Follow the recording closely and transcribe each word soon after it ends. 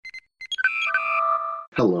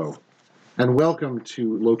Hello, and welcome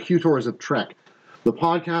to Locutors of Trek, the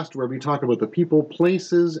podcast where we talk about the people,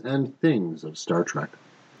 places, and things of Star Trek.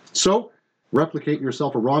 So, replicate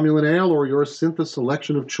yourself a Romulan ale or your Synthos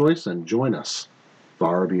selection of choice and join us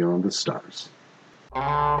far beyond the stars.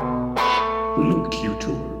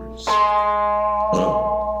 Locutors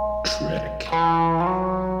of Trek.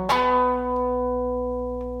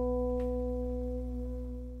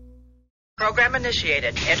 Program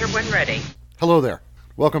initiated. Enter when ready. Hello there.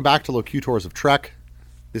 Welcome back to Locutors of Trek.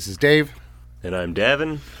 This is Dave. And I'm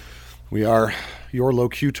Davin. We are your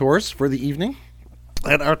locutors for the evening.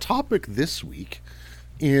 And our topic this week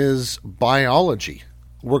is biology.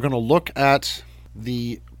 We're going to look at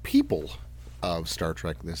the people of Star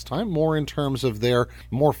Trek this time, more in terms of their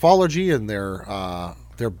morphology and their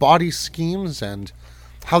body schemes and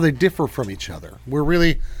how they differ from each other. We're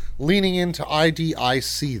really leaning into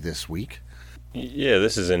IDIC this week. Yeah,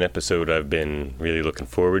 this is an episode I've been really looking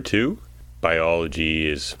forward to. Biology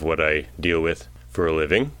is what I deal with for a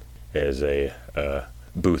living as a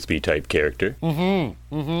Boothby-type character.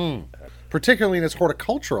 Particularly in its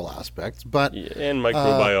horticultural aspects, but... And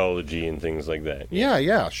microbiology and things like that.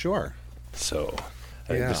 Yeah, sure. So,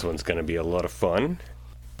 I think this one's going to be a lot of fun.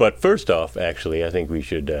 But first off, actually, I think we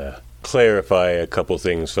should clarify a couple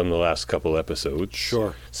things from the last couple episodes.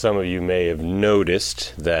 Sure. Some of you may have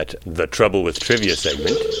noticed that the Trouble with Trivia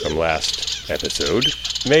segment from last episode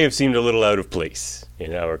may have seemed a little out of place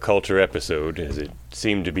in our culture episode, as it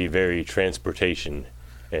seemed to be very transportation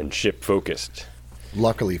and ship-focused.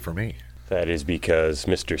 Luckily for me. That is because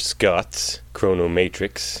Mr. Scott's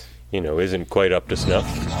Chronomatrix, isn't quite up to snuff.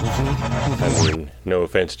 I mean, no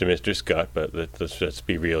offense to Mr. Scott, but let's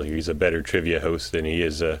be real here. He's a better trivia host than he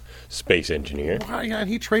is a space engineer. Well, yeah, and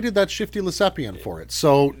he traded that shifty Lesepian for it.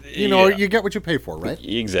 So, you get what you pay for, right?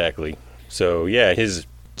 Exactly. So, yeah, his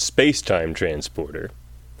space-time transporter,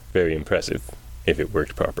 very impressive, if it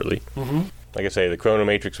worked properly. Mm-hmm. Like I say, the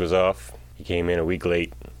Chronomatrix was off. He came in a week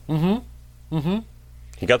late. Mm-hmm.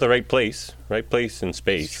 He got the right place in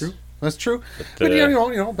space. That's true. But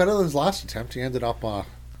better than his last attempt. He ended up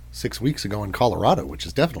 6 weeks ago in Colorado, which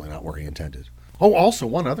is definitely not where he intended. Oh, also,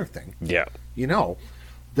 one other thing. Yeah.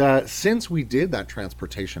 That since we did that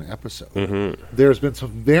transportation episode, there's been some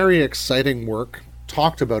very exciting work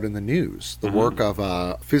talked about in the news. The work of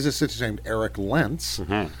a physicist named Eric Lentz,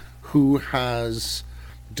 who has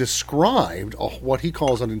described what he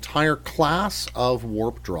calls an entire class of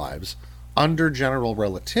warp drives under general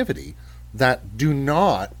relativity that do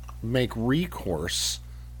not make recourse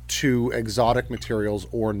to exotic materials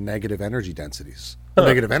or negative energy densities,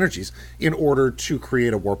 negative energies, in order to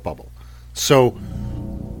create a warp bubble. So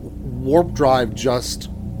warp drive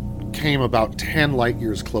just came about 10 light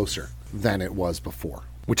years closer than it was before,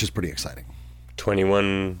 which is pretty exciting.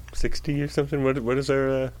 2160 or something? What is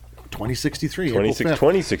our... 2063.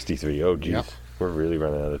 2063. Oh, geez. Yep. We're really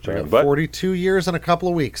running out of time. But 42 years and a couple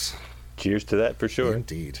of weeks. Cheers to that for sure.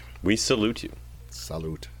 Indeed. We salute you.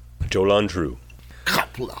 Salute. Jolan True.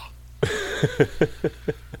 Kapla.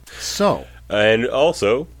 So. And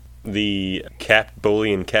also, the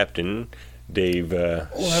Bolian captain, Dave,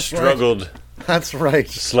 struggled. Right. That's right.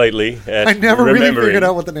 Slightly at I never really figured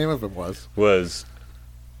out what the name of it was. Was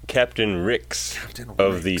Captain Ricks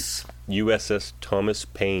of the USS Thomas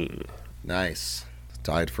Paine. Nice.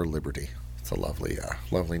 Died for liberty. It's a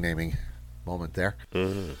lovely naming moment there.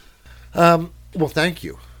 Well, thank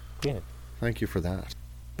you. Yeah. Thank you for that.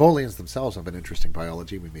 Bolians themselves have an interesting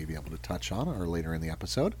biology we may be able to touch on or later in the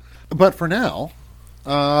episode. But for now,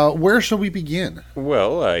 where shall we begin?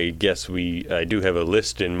 Well, I guess I do have a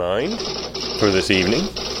list in mind for this evening.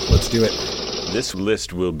 Let's do it. This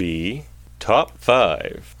list will be top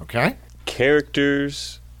 5. Okay.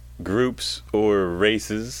 Characters, groups, or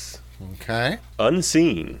races. Okay.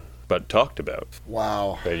 Unseen, but talked about.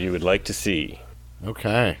 Wow. That you would like to see.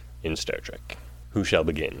 Okay. In Star Trek. Who shall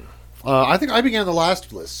begin? I think I began the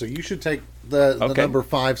last list, so you should take the number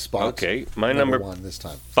 5 spot. Okay, my number 1 this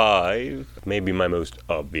time. 5, maybe my most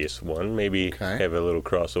obvious one. Maybe Okay. have a little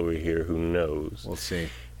crossover here, who knows? We'll see.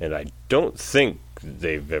 And I don't think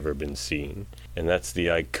they've ever been seen, and that's the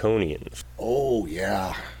Iconians. Oh,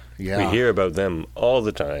 yeah. Yeah. We hear about them all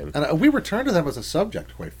the time. And we return to them as a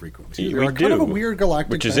subject quite frequently. We They're do. kind of a weird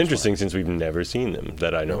galactic Which is benchmark. interesting since we've never seen them,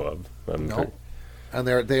 that I know of. No. And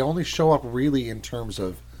they only show up really in terms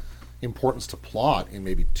of importance to plot in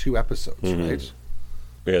maybe 2 episodes, right?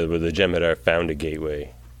 Yeah, where the Jem'Hadar found a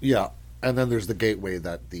gateway. Yeah. And then there's the gateway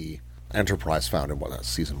that the Enterprise found in,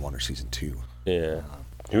 season 1 or season 2. Yeah.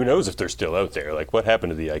 Who knows if they're still out there? Like, what happened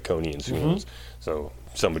to the Iconians? Who knows? So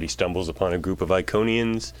somebody stumbles upon a group of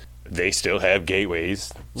Iconians they still have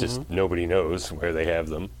gateways, just nobody knows where they have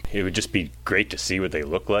them. It would just be great to see what they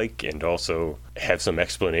look like and also have some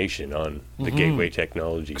explanation on the gateway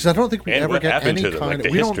technology. Because I don't think we and ever what get happened any to them. kind Like,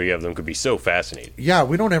 of... the history of them could be so fascinating. Yeah,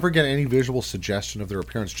 we don't ever get any visual suggestion of their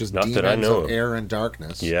appearance, just Not that I demons know of of. air and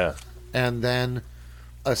darkness. Yeah. And then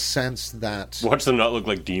a sense that... Watch them not look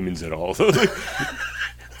like demons at all.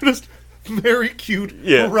 just very cute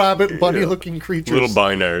rabbit bunny-looking creatures. Little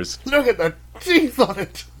binars. Look at the teeth on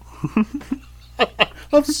it.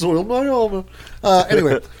 I've soiled my armor.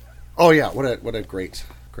 Anyway, oh yeah, what a great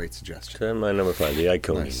suggestion. And my number 5, the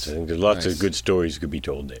Iconians. Nice. I think there's lots Nice. of good stories could be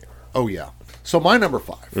told there. Oh yeah. So my number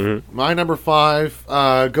 5. My number 5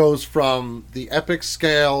 goes from the epic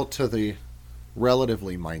scale to the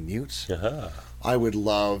relatively minute. I would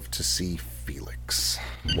love to see Felix.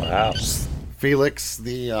 Wow. Felix,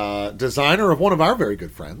 the designer of one of our very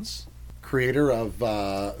good friends, creator of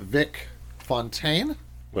Vic Fontaine.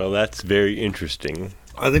 Well, that's very interesting.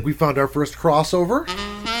 I think we found our first crossover.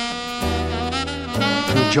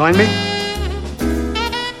 Will you join me?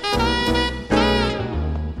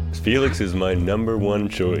 Felix is my number 1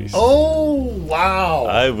 choice. Oh, wow.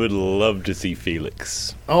 I would love to see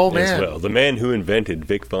Felix. Oh, as man. well. The man who invented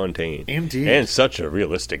Vic Fontaine. Indeed. And such a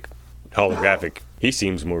realistic holographic. He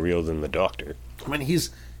seems more real than the Doctor. I mean,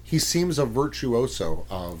 he seems a virtuoso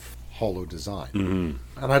of holo design.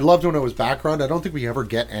 And I'd love to know his background. I don't think we ever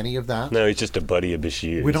get any of that. No, he's just a buddy of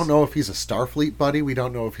Bashir's. We don't know if he's a Starfleet buddy. We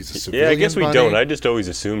don't know if he's a civilian Yeah, I guess we buddy. don't. I just always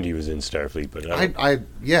assumed he was in Starfleet, but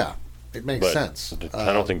Yeah, it makes but sense.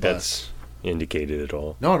 I don't think But- that's indicated at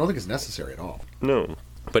all. No, I don't think it's necessary at all. No.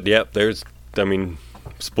 But yeah,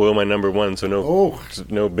 spoil my number 1, so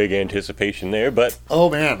no big anticipation there, but Oh,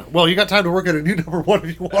 man. Well, you got time to work out a new number 1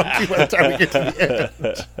 if you want to by the time we get to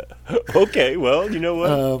the end. okay, well, you know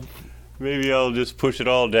what? Maybe I'll just push it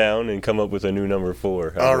all down and come up with a new number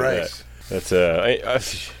 4. How All about right. that?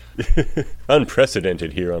 That's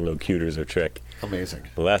unprecedented here on Locutors of Trek. Amazing.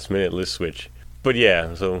 Last minute list switch. But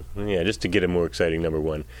just to get a more exciting number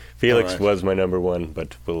 1. Felix All right. was my number 1,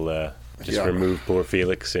 but we'll just Yeah. remove poor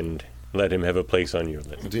Felix and let him have a place on your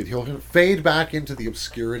list. Indeed, he'll fade back into the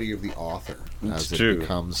obscurity of the author as It's true. it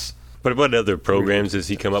becomes... But what other programs does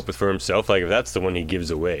he come up with for himself? Like, if that's the one he gives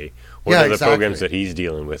away, what Yeah, are the exactly. programs that he's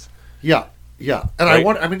dealing with? Yeah, yeah. And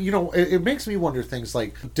Right. it makes me wonder things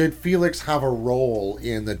like, did Felix have a role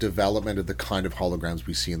in the development of the kind of holograms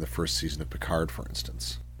we see in the first season of Picard, for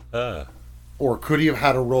instance? Or could he have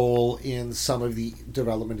had a role in some of the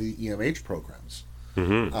development of the EMH programs?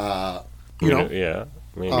 Yeah.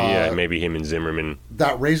 Maybe him and Zimmerman.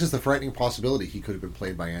 That raises the frightening possibility he could have been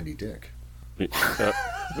played by Andy Dick.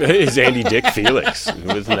 Is Andy Dick Felix?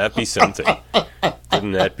 Wouldn't that be something?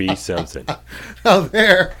 Wouldn't that be something? Now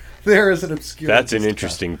there is an obscure... That's an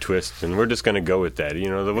interesting twist, and we're just going to go with that.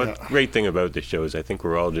 The great thing about this show is I think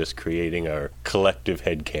we're all just creating our collective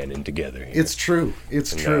headcanon together. Here. It's true.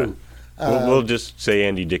 It's true. We'll just say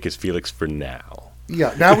Andy Dick is Felix for now.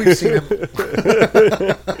 Yeah, now we've seen him.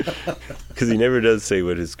 Because he never does say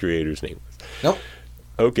what his creator's name was. Nope.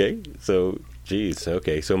 Okay, so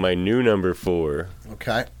my new number 4,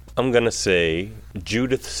 Okay. I'm going to say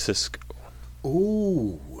Judith Sisko,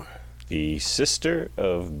 Ooh. the sister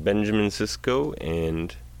of Benjamin Sisko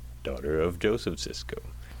and daughter of Joseph Sisko.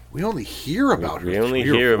 We only hear about her. We only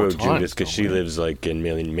 3 or hear 4 about times, Judith because don't she we? lives like in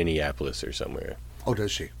Minneapolis or somewhere, Oh,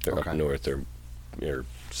 does she? or Okay. up north, or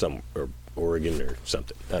Oregon or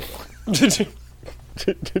something. I don't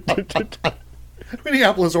know.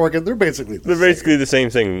 Minneapolis, Oregon, they're basically the They're same. basically the same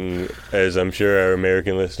thing, as I'm sure our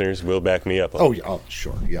American listeners will back me up on. Oh, yeah. Oh,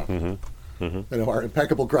 sure. Yeah. I know our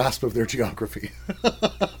impeccable grasp of their geography.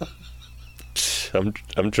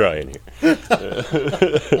 I'm trying here.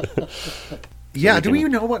 Yeah. Do we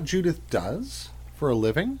know what Judith does for a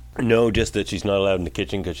living? No, just that she's not allowed in the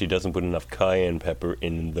kitchen because she doesn't put enough cayenne pepper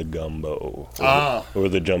in the gumbo. Or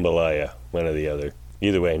the jambalaya, one or the other.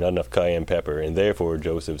 Either way, not enough cayenne pepper, and therefore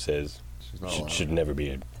Joseph says she should never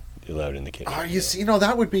be allowed in the kitchen. You see,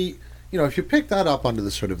 that would be, if you pick that up under the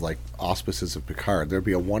sort of like auspices of Picard, there'd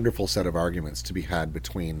be a wonderful set of arguments to be had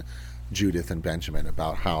between Judith and Benjamin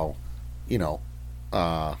about how,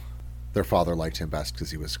 their father liked him best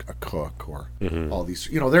because he was a cook, or all these,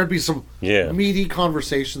 there'd be some meaty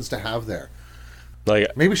conversations to have there.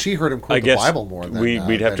 Like, Maybe she heard him quote I the guess Bible more than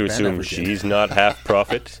we'd have to than Ben assume ever did. she's not half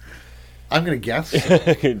prophet. I'm going to guess.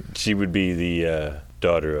 She would be the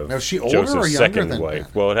daughter of Now, is she older or Joseph's younger second than wife.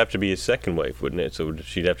 Ben? Well, it'd have to be his second wife, wouldn't it? So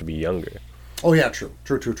she'd have to be younger. Oh, yeah, true.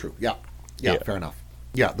 Yeah, Yeah. fair enough.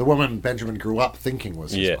 Yeah, the woman Benjamin grew up thinking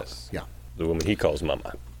was his mother. Yes. Yeah, The woman he calls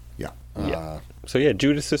Mama. yeah. Yeah. So yeah,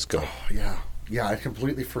 Judith Sisko. Yeah. Yeah, I'd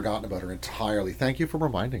completely forgotten about her entirely. Thank you for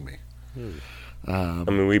reminding me. I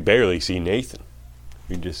mean, we barely see Nathan.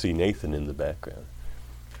 We just see Nathan in the background.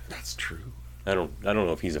 That's true. I don't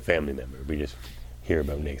know if he's a family member. We just hear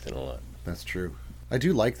about Nathan a lot. That's true. I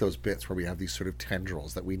do like those bits where we have these sort of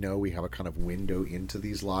tendrils that we know we have a kind of window into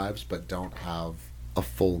these lives, but don't have a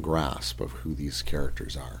full grasp of who these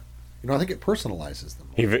characters are. You know, I think it personalizes them.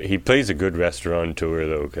 He plays a good restaurateur,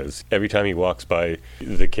 though, because every time he walks by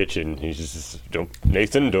the kitchen, he's just,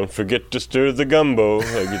 Nathan, don't forget to stir the gumbo.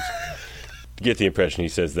 Like, you get the impression he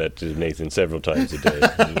says that to Nathan several times a day.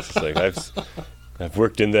 And it's just like, I've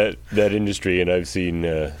worked in that industry, and I've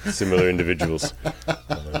seen similar individuals.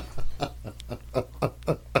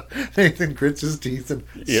 Nathan grits his teeth and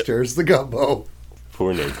stirs the gumbo.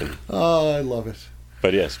 Poor Nathan. Oh, I love it.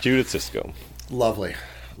 But yes, Judith Sisko. Lovely.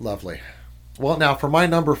 Well, now for my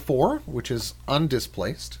number 4, which is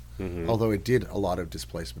undisplaced, although it did a lot of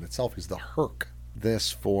displacement itself, is the Herc.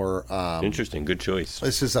 This for... Interesting, good choice.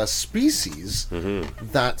 This is a species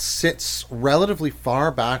that sits relatively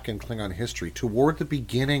far back in Klingon history, toward the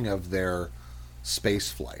beginning of their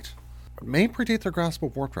space flight. It may predate their grasp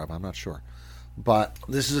of warp drive, I'm not sure. But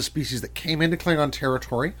this is a species that came into Klingon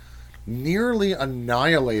territory, nearly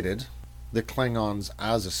annihilated the Klingons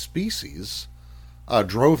as a species,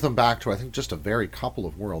 drove them back to, I think, just a very couple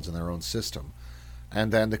of worlds in their own system.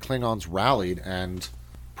 And then the Klingons rallied and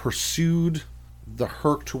pursued the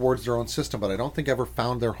Herc towards their own system, but I don't think ever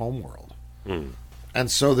found their homeworld. And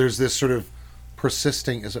so there's this sort of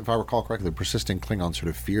persisting, if I recall correctly, persisting Klingon sort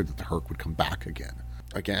of fear that the Herc would come back again.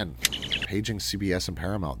 Again, paging CBS and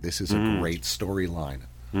Paramount, this is a great storyline.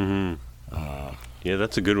 Yeah,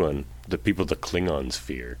 that's a good one. The people the Klingons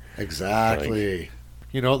fear. Exactly. Like,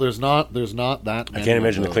 you know, there's not that many. I can't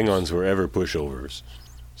imagine the Klingons were ever pushovers.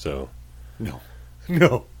 So No.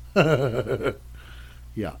 Yeah.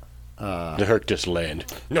 The Herc just land.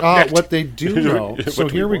 What they do know, so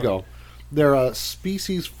here we go. They're a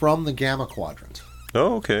species from the Gamma Quadrant.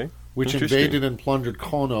 Oh, okay. Which invaded and plundered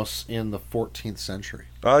Kronos in the 14th century.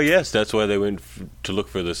 Oh, yes, that's why they went to look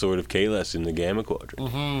for the Sword of Kahless in the Gamma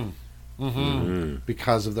Quadrant.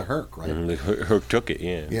 Because of the Herc, right? The Herc took it,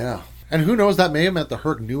 yeah. Yeah. And who knows, that may have meant the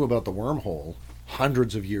Herc knew about the wormhole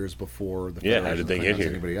hundreds of years before the Federation. Yeah, how did they get here?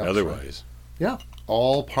 Anybody else, otherwise? Right? Yeah.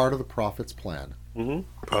 All part of the Prophet's plan.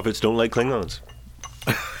 Prophets don't like Klingons.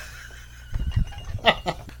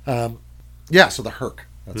 Yeah, so the Herc.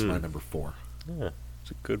 That's my number 4. Yeah,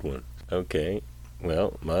 it's a good one. Okay.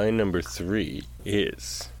 Well, my number 3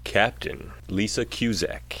 is Captain Lisa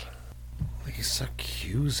Cusack. Lisa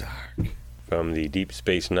Cusack. From the Deep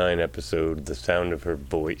Space Nine episode, The Sound of Her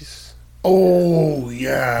Voice. Oh,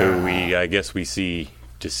 yeah. Who I guess we see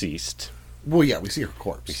deceased. Well, yeah, we see her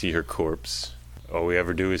corpse. We see her corpse. All we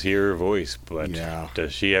ever do is hear her voice, but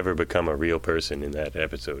does she ever become a real person in that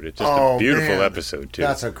episode? It's just a beautiful episode, too.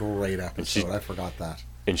 That's a great episode. I forgot that.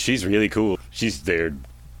 And she's really cool. She's there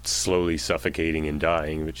slowly suffocating and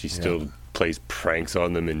dying, but she still plays pranks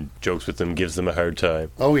on them and jokes with them, gives them a hard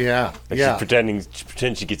time. Oh, yeah. Like she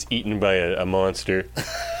pretends she gets eaten by a monster.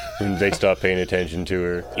 And they stop paying attention to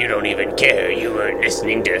her. You don't even care. You weren't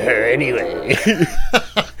listening to her anyway.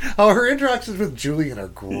 Oh, her interactions with Julian are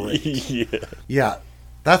great. Yeah.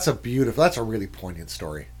 That's a really poignant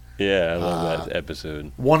story. Yeah, I love that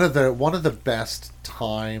episode. One of the best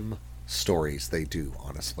time stories they do,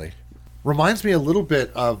 honestly. Reminds me a little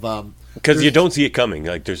bit of because you don't see it coming.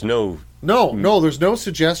 Like there's no there's no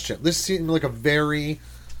suggestion. This seemed like a very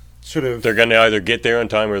sort of they're gonna either get there on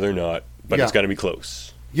time or they're not, but it's gonna be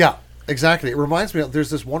close. Yeah, exactly. It reminds me of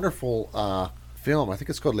there's this wonderful film. I think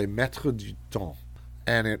it's called Les Maîtres du Temps,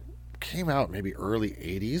 and it came out maybe early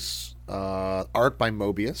 80s. Art by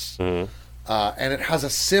Mobius, and it has a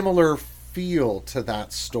similar feel to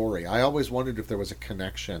that story. I always wondered if there was a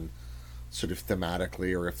connection sort of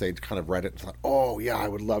thematically, or if they'd kind of read it and thought, oh yeah, I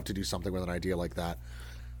would love to do something with an idea like that.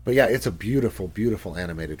 But yeah, it's a beautiful, beautiful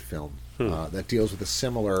animated film that deals with a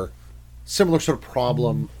similar sort of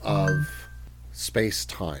problem of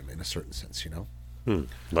space-time in a certain sense, you know?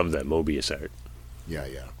 Love that Mobius art. Yeah.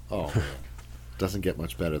 Oh, man. Doesn't get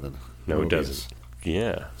much better than No, Mobius. it doesn't.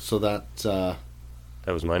 Yeah. So that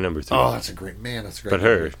was my number 3. Oh, that's a great But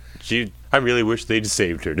her, I really wish they'd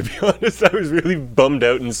saved her, to be honest. I was really bummed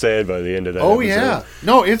out and sad by the end of that episode. Yeah.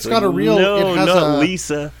 No, it's got a real... No, it has not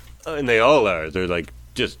Lisa. And they all are. They're like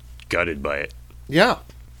just gutted by it. Yeah.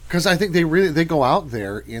 Because I think they go out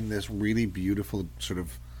there in this really beautiful sort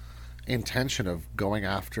of intention of going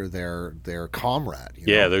after their comrade.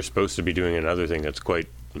 You know? They're supposed to be doing another thing that's quite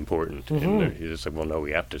important. And they're just like, well, no,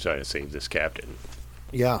 we have to try to save this captain.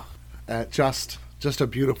 Yeah. Just a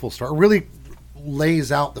beautiful story. Really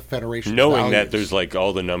lays out the Federation Knowing values. that there's like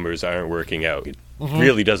all the numbers aren't working out, it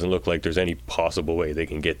really doesn't look like there's any possible way they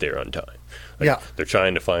can get there on time. Like, Yeah. they're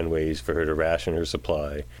trying to find ways for her to ration her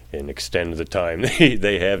supply and extend the time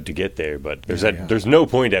they have to get there. But there's no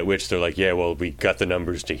point at which they're like, yeah, well, we got the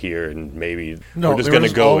numbers to here, and maybe No, we're just there going to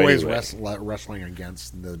was go always anyway. wrestling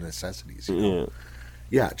against the necessities. You know?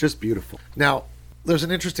 Yeah, just beautiful. Now, there's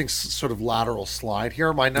an interesting sort of lateral slide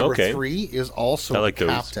here. My number Okay. 3 is also I like a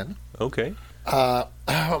those. captain. Okay.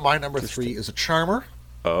 My number 3 is a charmer,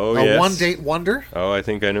 Oh, a yes. one-date wonder. Oh, I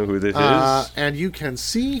think I know who this is. And you can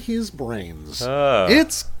see his brains. Ah.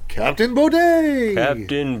 It's Captain Baudet.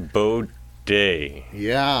 Captain Baudet.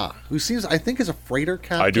 Yeah, who seems, I think, is a freighter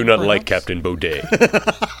captain. I do not like perhaps? Captain Baudet.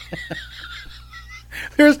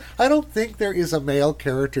 I don't think there is a male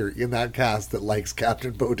character in that cast that likes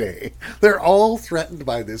Captain Baudet. They're all threatened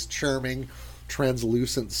by this charming,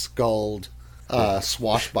 translucent skulled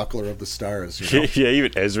swashbuckler of the stars. You know? Yeah,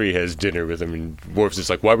 even Esri has dinner with him, and Worf's just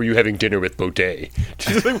like, why were you having dinner with Baudet?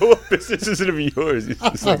 She's like, well, what business is it of yours? He's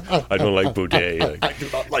just like, I don't like Baudet. Like, I do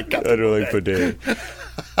not like Captain I don't like Baudet.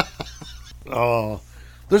 Oh,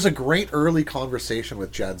 there's a great early conversation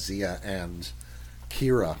with Jadzia and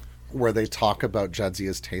Kira where they talk about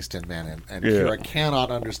Jadzia's taste in men, and Yeah. Kira cannot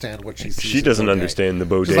understand what she sees. She in doesn't Baudet. understand the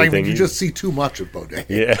Baudet She's like, thing you either. just see too much of Baudet.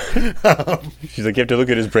 Yeah. She's like, you have to look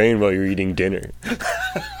at his brain while you're eating dinner.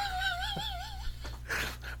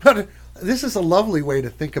 But this is a lovely way to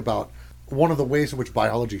think about one of the ways in which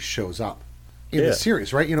biology shows up in Yeah. the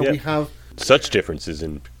series, right? You know, Yeah. we have Such differences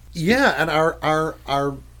in... yeah, and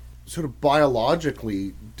our sort of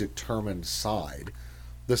biologically determined side,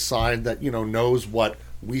 the side that, you know, knows what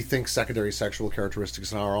we think secondary sexual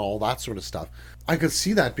characteristics are, all that sort of stuff. I could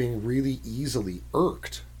see that being really easily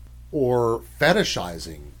irked or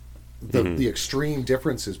fetishizing the extreme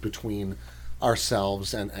differences between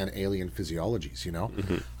ourselves and alien physiologies, you know?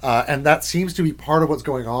 And that seems to be part of what's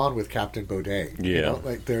going on with Captain Baudet. You Yeah. know?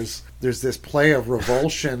 Like there's this play of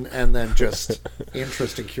revulsion and then just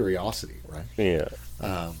interest and curiosity, right?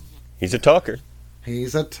 Yeah. He's a talker.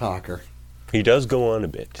 He's a talker. He does go on a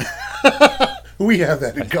bit. We have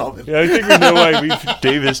that in common. Yeah, I think we know why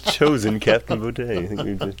Dave has chosen Captain Baudet. I think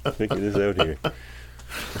we just figured this out here.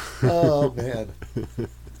 Oh, man.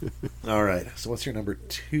 All right. So what's your number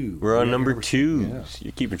 2? We're on number 2. Yeah.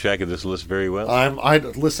 You're keeping track of this list very well.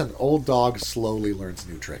 Listen, old dog slowly learns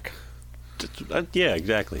new trick. Yeah,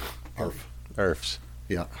 exactly. Arf. Earths.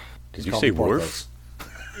 Yeah. Did you Call say me Worf? Porthos.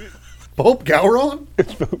 Pope Gowron?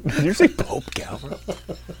 Did you say Pope Galva?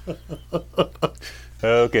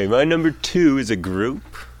 Okay, my number 2 is a group.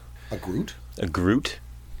 A Groot? A Groot.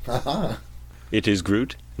 Uh-huh. It is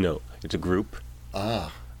Groot? No, it's a group.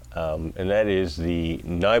 Ah. And that is the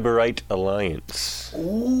Nyberite Alliance.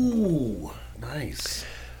 Ooh. Nice.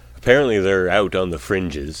 Apparently they're out on the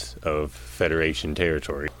fringes of Federation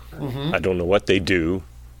territory. I don't know what they do,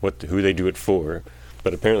 who they do it for,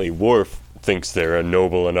 but apparently Worf thinks they're a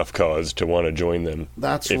noble enough cause to want to join them.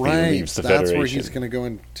 That's if right. He leaves the That's Federation. where he's going to go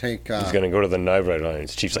and take... He's going to go to the Nyberite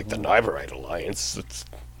Alliance. Chief's like, the Nyberite Alliance? It's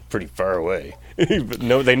pretty far away. But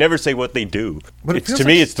no, they never say what they do. But it It's, feels to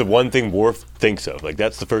like- me, it's the one thing Worf thinks of. Like,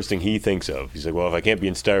 that's the first thing he thinks of. He's like, well, if I can't be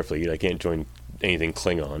in Starfleet, I can't join anything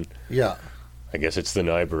Klingon. Yeah. I guess it's the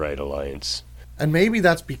Nyberite Alliance. And maybe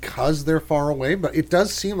that's because they're far away, but it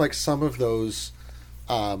does seem like some of those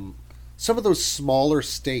smaller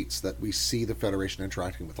states that we see the Federation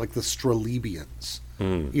interacting with, like the Stralebians,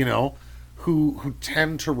 you know, who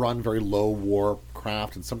tend to run very low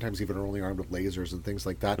warcraft and sometimes even are only armed with lasers and things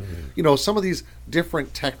like that. You know, some of these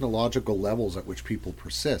different technological levels at which people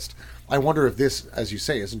persist. I wonder if this, as you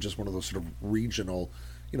say, isn't just one of those sort of regional,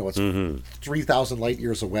 you know, it's 3,000 light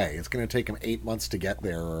years away. It's going to take them 8 months to get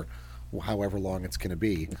there, or however long it's going to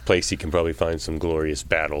be. Place he can probably find some glorious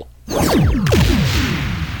battle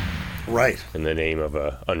Right. in the name of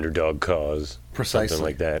a underdog cause. Precisely. Something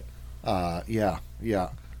like that. Yeah.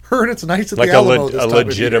 Heard it's nice at Like the Alamo this a time of year.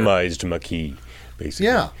 legitimized Maquis, basically.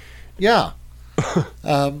 Yeah.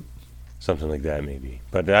 Something like that, maybe.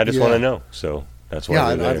 But I just Yeah. want to know, so that's why Yeah,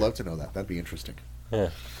 we're I'd there. love to know that. That'd be interesting. Yeah.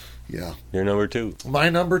 Yeah. You're number 2. My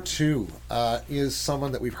number 2 is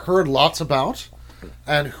someone that we've heard lots about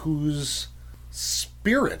and whose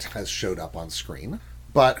spirit has showed up on screen,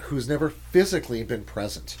 but who's never physically been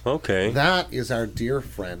present. Okay. That is our dear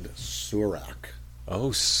friend Surak. Oh,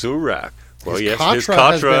 Surak. Well, His yes, his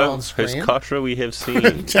Katra has been on Katra, screen. his Katra we have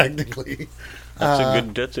seen. Technically.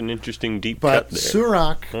 That's an interesting deep But cut there.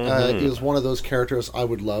 Surak is one of those characters I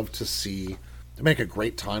would love to see make a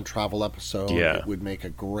great time travel episode. Yeah. It would make a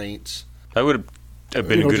great... I would have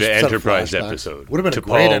been a good just set of Enterprise flashbacks. episode. Would have been To a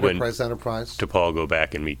great Paul when Enterprise. T'Pol go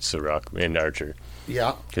back and meet Sirach and Archer.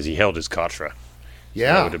 Yeah. Because he held his Katra. That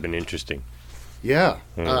Yeah. would have been interesting. Yeah.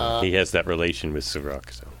 He has that relation with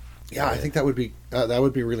Sirach, so... Yeah, I think that would be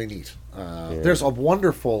really neat. There's a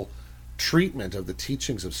wonderful treatment of the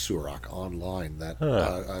teachings of Surak online that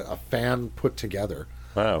a fan put together.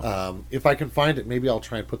 Wow. If I can find it, maybe I'll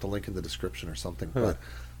try and put the link in the description or something. But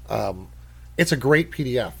it's a great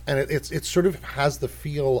PDF, and it sort of has the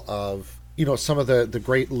feel of some of the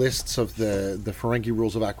great lists of the Ferengi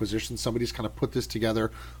rules of acquisition. Somebody's kind of put this together,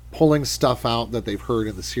 pulling stuff out that they've heard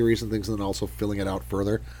in the series and things, and then also filling it out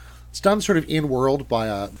further. It's done sort of in world by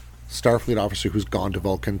a Starfleet officer who's gone to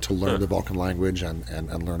Vulcan to learn the Vulcan language and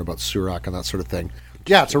learn about Surak and that sort of thing.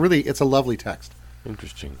 Yeah, it's a lovely text.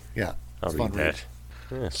 Interesting. Yeah, I'll it's fun read that.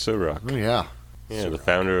 Yeah, Sirach. Oh, yeah. Yeah, the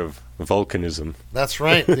founder of Vulcanism. That's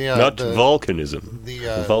right. Not volcanism. The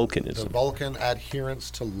Vulcanism. The Vulcan adherence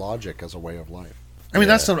to logic as a way of life. I mean,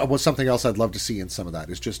 that's something else I'd love to see in some of that,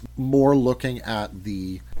 is just more looking at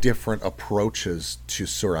the different approaches to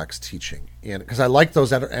Surak's teaching. Because I like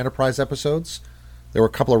those Enterprise episodes. There were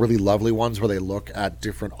a couple of really lovely ones where they look at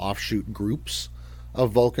different offshoot groups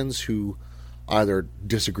of Vulcans who either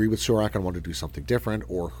disagree with Surak and want to do something different,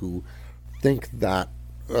 or who think that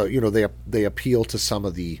they appeal to some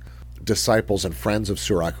of the disciples and friends of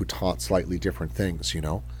Surak who taught slightly different things.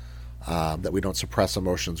 That we don't suppress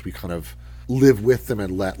emotions, we kind of live with them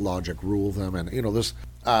and let logic rule them. And there's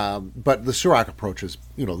but the Surak approach is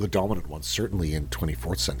the dominant one, certainly in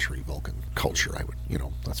 24th century Vulcan culture.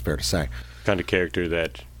 That's fair to say. Kind of character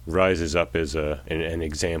that rises up as an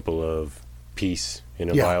example of peace in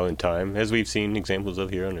a violent time, as we've seen examples of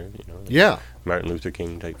here on Earth. Martin Luther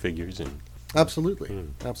King type figures. And absolutely,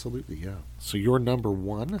 yeah. So your number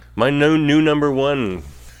one? My new number one.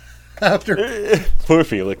 After poor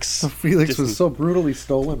Felix. Felix was so brutally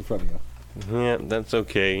stolen from you. Yeah, that's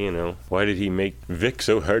okay. Why did he make Vic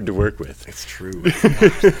so hard to work with? It's true. Gosh,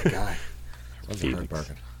 that guy. That's a hard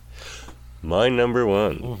bargain. My number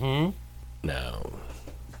one. Mm-hmm. Now,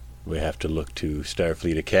 we have to look to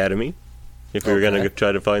Starfleet Academy if we were going to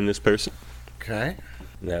try to find this person. Okay.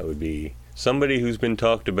 That would be somebody who's been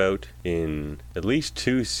talked about in at least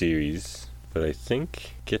 2 series, but I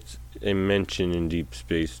think gets a mention in Deep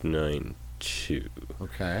Space Nine too.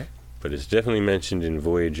 Okay. But it's definitely mentioned in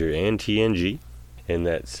Voyager and TNG, and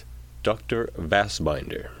that's Dr.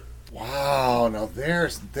 Vassbinder. Wow, now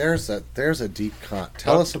there's a deep cut.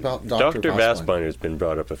 Tell us about Dr. Vassbinder has been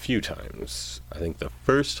brought up a few times. I think the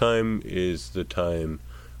first time is the time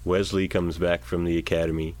Wesley comes back from the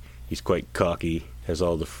Academy. He's quite cocky, has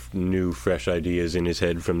all the new, fresh ideas in his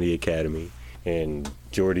head from the Academy, and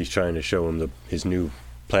Geordi's trying to show him his new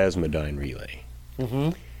plasmadyne relay.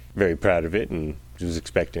 Mm-hmm. Very proud of it, and was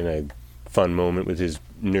expecting a fun moment with his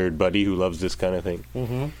nerd buddy who loves this kind of thing.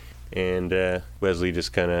 Mm-hmm. And Wesley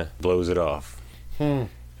just kind of blows it off, saying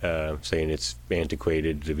it's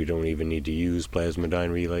antiquated, that we don't even need to use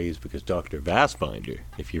plasmadyne relays, because Dr. Vassbinder,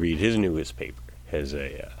 if you read his newest paper, has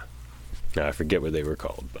now I forget what they were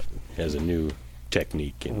called, but has a new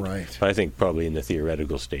technique. And right. I think probably in the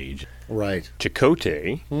theoretical stage. Right.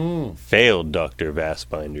 Chakotay failed Dr.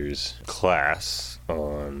 Vassbinder's class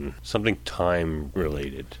on something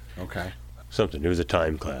time-related. Okay. Something. It was a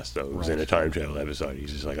time class, though. It was in a time travel episode.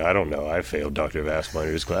 He's just like, I don't know. I failed Dr.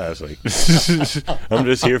 Vassbinder's class. Like, I'm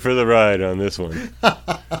just here for the ride on this one.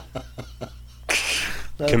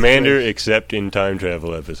 Commander, great. Except in time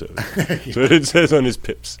travel episodes. That's what it says on his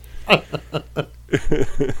pips.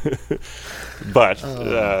 But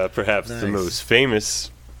perhaps the most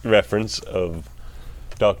famous reference of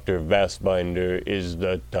Dr. Vassbinder is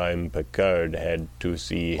the time Picard had to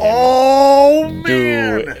see him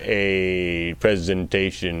do a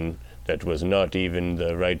presentation that was not even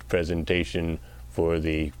the right presentation for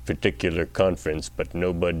the particular conference, but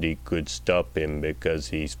nobody could stop him because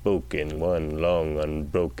he spoke in one long,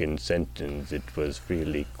 unbroken sentence. It was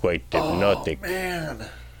really quite hypnotic. Oh, man.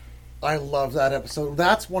 I love that episode.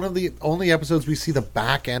 That's one of the only episodes we see the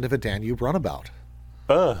back end of a Danube runabout.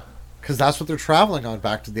 Because that's what they're traveling on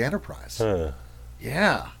back to the Enterprise.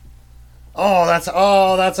 Yeah.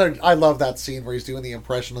 I love that scene where he's doing the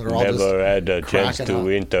impression and they're all Never had a chance to up.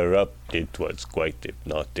 Interrupt. It was quite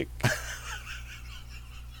hypnotic.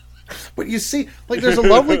 But you see, like, there's a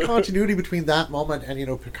lovely continuity between that moment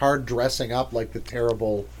and, Picard dressing up like the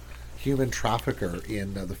terrible human trafficker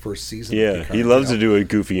in the first season. Yeah, of Picard, he loves to do a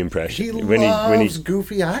goofy impression. He loves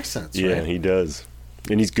goofy accents, Yeah, right? he does.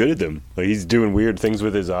 And he's good at them. Like, he's doing weird things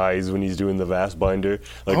with his eyes when he's doing the Vastbinder.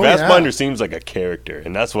 Like, Oh, Vastbinder yeah. seems like a character,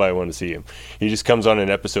 and that's why I want to see him. He just comes on an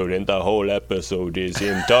episode, and the whole episode is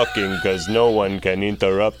him talking because no one can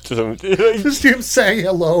interrupt him. Just him saying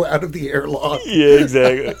hello out of the airlock. Yeah,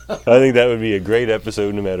 exactly. I think that would be a great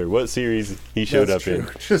episode no matter what series he showed That's up in.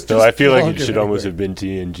 true. Just So I feel like plug it it should almost anywhere. have been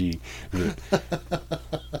TNG.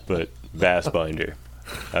 But Vastbinder.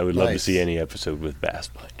 I would love to Nice. see any episode with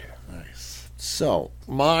Vastbinder. Nice. So,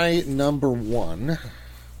 my number one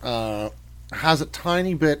has a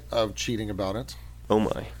tiny bit of cheating about it. Oh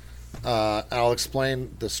my. I'll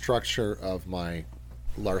explain the structure of my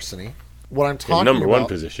larceny. What I'm In talking number about, one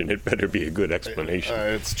position, it better be a good explanation.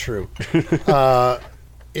 it's true.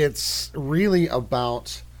 It's really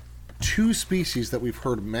about two species that we've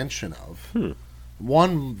heard mention of.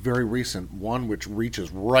 One very recent, one which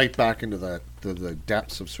reaches right back into the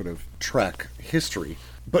depths of sort of Trek history.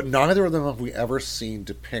 But neither of them have we ever seen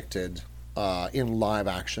depicted in live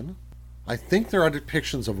action. I think there are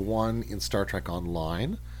depictions of one in Star Trek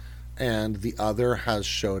Online, and the other has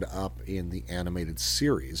showed up in the animated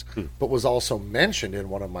series, but was also mentioned in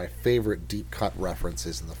one of my favorite deep cut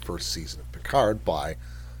references in the first season of Picard by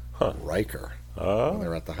Riker when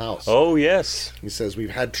they're at the house. Oh, yes. He says,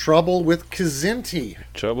 "We've had trouble with Kzinti,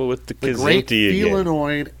 Trouble with the the great Kzinti again.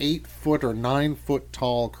 felinoid 8-foot or 9-foot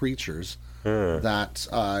tall creatures that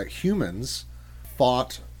humans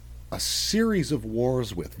fought a series of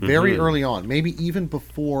wars with very early on, maybe even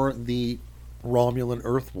before the Romulan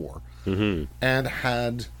Earth War, and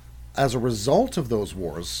had, as a result of those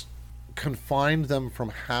wars, confined them from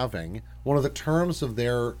having one of the terms of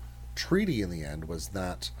their treaty in the end was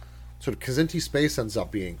that sort of Kzinti space ends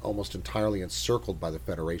up being almost entirely encircled by the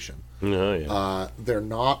Federation. Oh, yeah. They're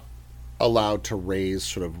not allowed to raise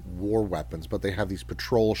sort of war weapons, but they have these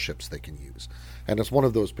patrol ships they can use. And it's one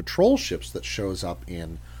of those patrol ships that shows up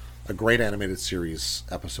in a great animated series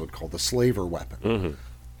episode called The Slaver Weapon.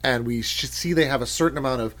 And we should see they have a certain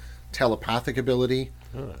amount of telepathic ability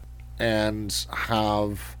and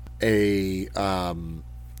have a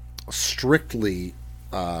strictly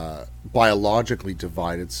biologically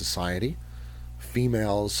divided society.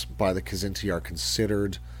 Females by the Kzinti are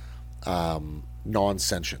considered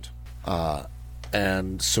non-sentient.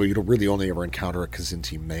 And so you don't really only ever encounter a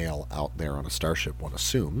Kzinti male out there on a starship, one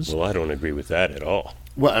assumes. Well, I don't agree with that at all.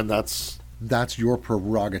 Well, and that's your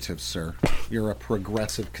prerogative, sir. You're a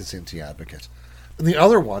progressive Kzinti advocate. And the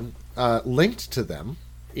other one, linked to them,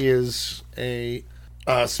 is a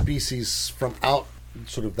species from out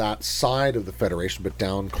sort of that side of the Federation, but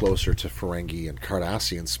down closer to Ferengi and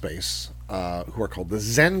Cardassian space, who are called the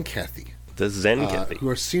Zenkethi. The Zenkethi.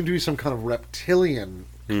 Who seem to be some kind of reptilian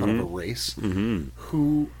kind of a race,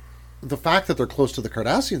 who, the fact that they're close to the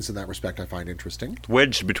Cardassians in that respect, I find interesting.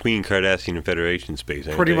 Wedged between Cardassian and Federation space,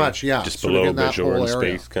 aren't Pretty they? much, yeah. Just Sort of below in that Bajoran whole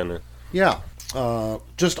area. space, kind of. Yeah.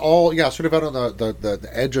 Just all, sort of out on the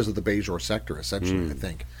edges of the Bajor sector, essentially, I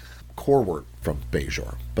think. Coreward from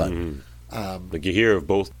Bajor. But Like, you hear of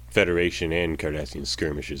both Federation and Cardassian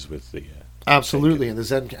skirmishes with the... absolutely. And the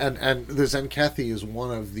Zenkethi is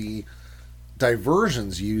one of the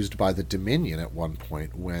diversions used by the Dominion at one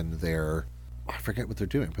point when they're... I forget what they're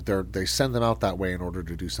doing, but they send them out that way in order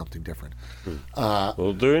to do something different.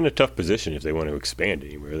 Well, they're in a tough position if they want to expand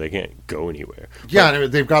anywhere. They can't go anywhere. Yeah, and I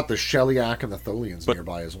mean, they've got the Sheliak and the Tholians But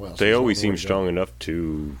nearby as well. so They there's always no seem way to go. strong enough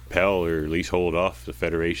to repel or at least hold off the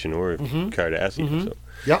Federation or Cardassian. So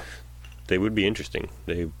Yeah. they would be interesting.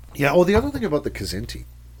 Yeah, well, the other thing about the Kzinti,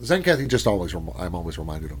 Zenkethi just I'm always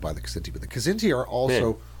reminded of by the Kzinti, but the Kzinti are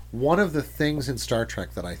also one of the things in Star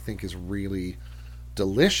Trek that I think is really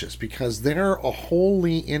delicious because they're a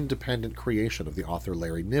wholly independent creation of the author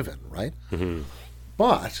Larry Niven, right?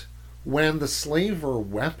 But when the Slaver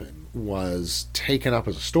Weapon was taken up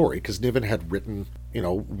as a story, because Niven had written,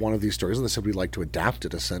 one of these stories, and they said we'd like to adapt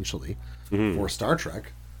it essentially for Star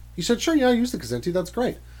Trek, he said, sure, yeah, use the Kzinti, that's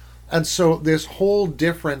great. And so this whole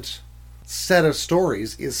different set of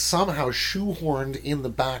stories is somehow shoehorned in the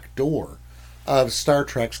back door of Star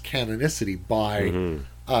Trek's canonicity by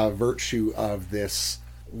virtue of this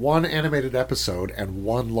one animated episode and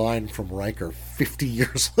one line from Riker 50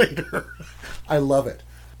 years later. I love it.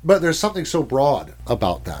 But there's something so broad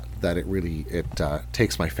about that it really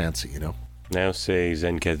takes my fancy, Now say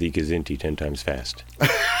Zenkethi Kzinti 10 times fast.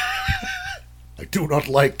 I do not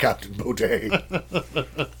like Captain Baudet.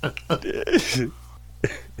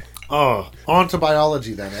 On to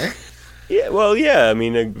biology then, eh? Yeah, well, yeah. I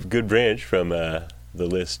mean, a good branch from the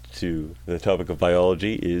list to the topic of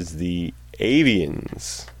biology is the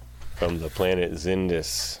avians from the planet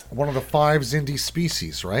Zindus. One of the 5 Xindi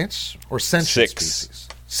species, right? Or sentient 6. species.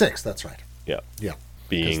 6, that's right. Yeah. Yeah.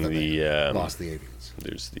 being then the they lost the avians.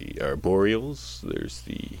 there's the arboreals, there's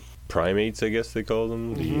the primates, I guess they call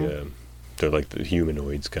them. They're like the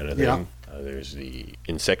humanoids kind of thing. Yeah. There's the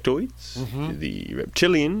insectoids, the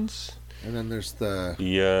reptilians, And then there's the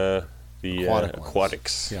the Aquatic ones.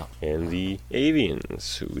 aquatics, Yeah. and the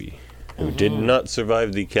avians who did not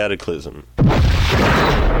survive the cataclysm.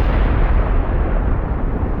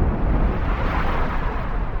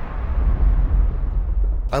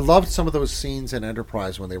 I loved some of those scenes in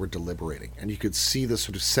Enterprise when they were deliberating, and you could see the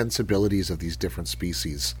sort of sensibilities of these different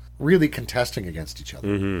species really contesting against each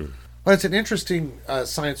other. But it's an interesting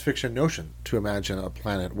science fiction notion to imagine a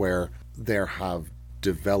planet where there have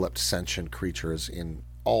developed sentient creatures in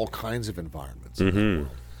all kinds of environments. In the world.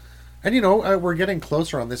 And, you know, we're getting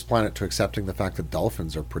closer on this planet to accepting the fact that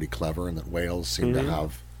dolphins are pretty clever and that whales seem to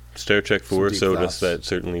have Star Trek 4 deep showed thoughts. us that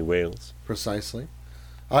certainly whales. precisely.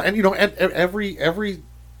 And, you know, every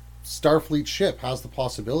Starfleet ship has the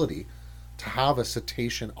possibility to have a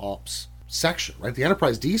cetacean ops section, right? The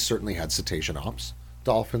Enterprise D certainly had cetacean ops.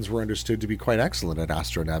 Dolphins were understood to be quite excellent at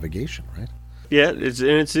astronavigation, right? Yeah,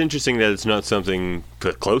 it's interesting that it's not something,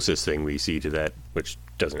 the closest thing we see to that, which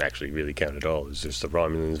doesn't actually really count at all, is just the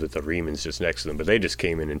Romulans with the Remans just next to them. But they just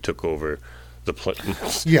came in and took over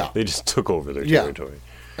the Yeah. They just took over their Yeah. territory.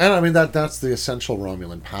 And I mean, that's the essential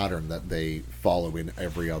Romulan pattern that they follow in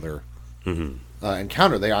every other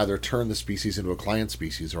encounter. They either turn the species into a client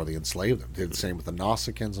species or they enslave them. They did the same with the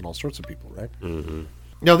Nausicaans and all sorts of people, right?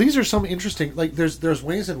 Now, these are some interesting, like, there's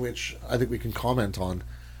ways in which I think we can comment on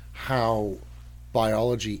how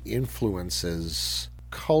biology influences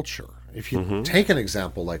culture. If you take an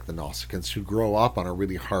example like the Nausicaans, who grow up on a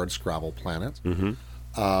really hard Scrabble planet,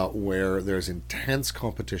 where there's intense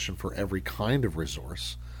competition for every kind of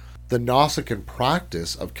resource, the Nausicaan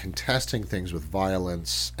practice of contesting things with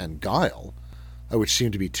violence and guile, which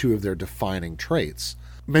seem to be two of their defining traits,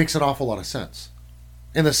 makes an awful lot of sense.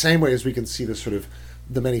 In the same way as we can see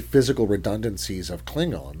the many physical redundancies of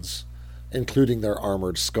Klingons, including their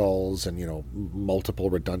armored skulls and, you know, multiple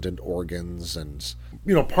redundant organs and,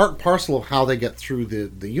 you know, part and parcel of how they get through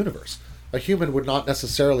the universe. A human would not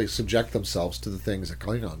necessarily subject themselves to the things a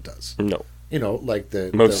Klingon does. No. You know, like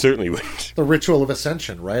Certainly wouldn't. the ritual of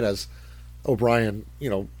ascension, right? As O'Brien, you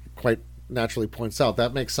know, quite naturally points out,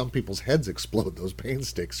 that makes some people's heads explode, those pain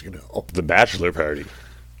sticks, you know. The bachelor party.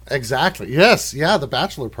 Exactly. Yes. Yeah, the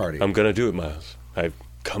bachelor party. I'm going to do it, Miles. I've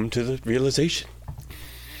come to the realization.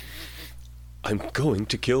 I'm going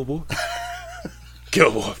to kill Worf.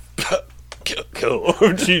 Kill Worf. Kill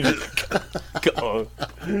Worf. Jesus. Go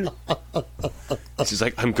on. She's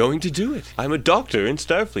like, I'm going to do it. I'm a doctor in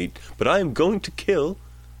Starfleet, but I am going to kill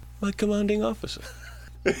my commanding officer.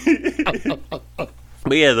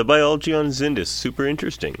 But yeah, the biology on Zindus, super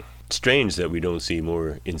interesting. Strange that we don't see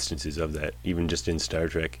more instances of that, even just in Star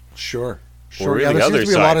Trek. Sure. Or Yeah, really there seems other to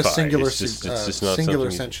be a lot of sci-fi. singular, It's just not singular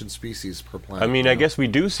something- sentient species per planet. I mean, I guess we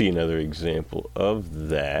do see another example of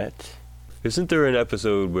that. Isn't there an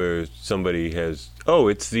episode where somebody has... Oh,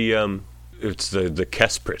 it's the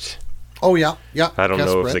Kesprit. Oh, yeah. Yeah. I don't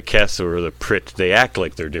know if Kesprit. the Kes or the Prit, they act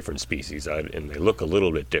like they're different species, and they look a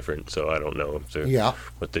little bit different, so I don't know if Yeah.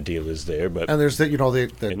 what the deal is there. But And there's the, you know,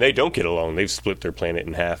 and they don't get along. They've split their planet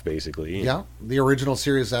in half, basically. yeah, the original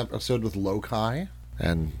series episode with Lokai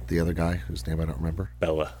and the other guy whose name I don't remember.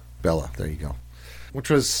 Bella. Bella, there you go. Which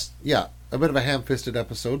was, yeah, a bit of a ham-fisted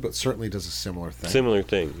episode, but certainly does a similar thing. Similar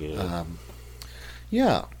thing, you know.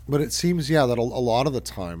 Yeah, but it seems, yeah, that a lot of the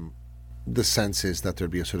time the sense is that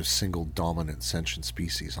there'd be a sort of single dominant sentient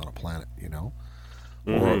species on a planet, you know?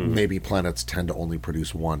 Or maybe planets tend to only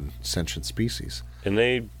produce one sentient species. And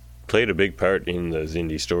they played a big part in the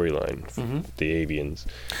Xindi storyline, the avians.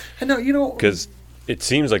 And now, you know... Because it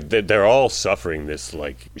seems like they're all suffering this,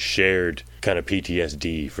 like, shared kind of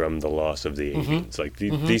PTSD from the loss of the avians. Like,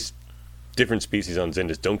 these different species on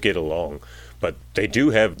Zindus don't get along, but they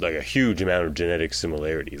do have, like, a huge amount of genetic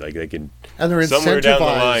similarity. Like, they can... And they're somewhere down the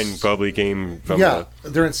line incentivized- probably came from Yeah, a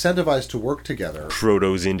they're incentivized to work together,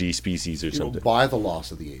 proto-Xindi species or you know, something. by the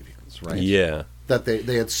loss of the avians, right? Yeah. That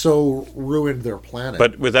they had so ruined their planet.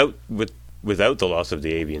 But without the loss of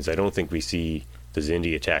the avians, I don't think we see the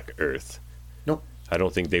Xindi attack Earth. Nope. I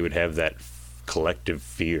don't think they would have that collective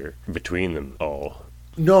fear between them all.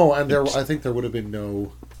 No, and I think there would have been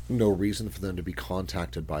no reason for them to be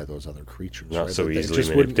contacted by those other creatures. Not right? so They easily. just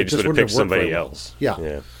I mean, wouldn't- they it just would have wouldn't picked worked very somebody well. else.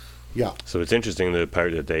 Yeah. Yeah. So it's interesting the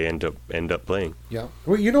part that they end up playing. Yeah.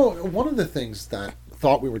 Well, you know, one of the things that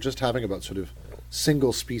thought we were just having about sort of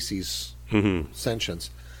single species sentience,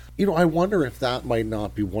 you know, I wonder if that might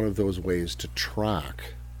not be one of those ways to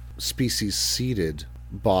track species seeded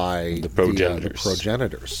by The progenitors.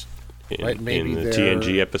 progenitors. right? Maybe in the they're-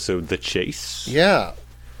 TNG episode The Chase. Yeah.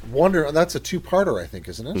 Wonder, that's a two-parter, I think,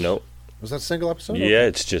 isn't it? No. Was that a single episode? Yeah,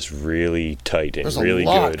 it's just really tight and There's really a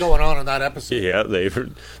lot good. going on in that episode. Yeah, there's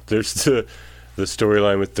the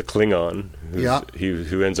storyline with the Klingon,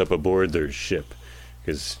 who ends up aboard their ship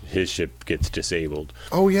because his ship gets disabled.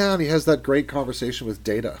 Oh, yeah, and he has that great conversation with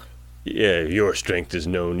Data. Yeah, your strength is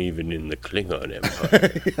known even in the Klingon Empire.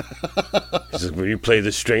 He's like, will you play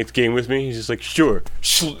the strength game with me? He's just like, sure.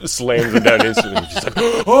 Slams him down instantly. He's just like,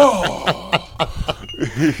 oh!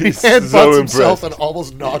 He's Headbutts himself and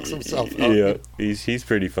almost knocks himself out. Yeah, he's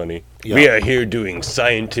pretty funny. Yeah. We are here doing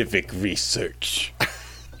scientific research.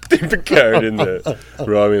 Picard and the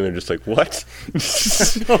Romulan are just like, what?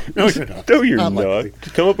 No, you're not. No, you're Not not. likely.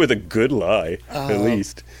 Come up with a good lie, at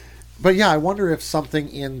least. But yeah, I wonder if something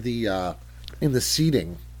in the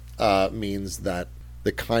seeding means that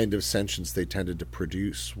the kind of sentience they tended to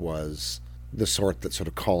produce was the sort that sort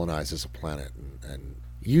of colonizes a planet and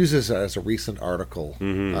uses it. As a recent article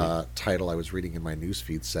title I was reading in my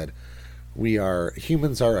newsfeed said,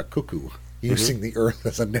 humans are a cuckoo using the Earth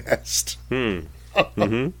as a nest.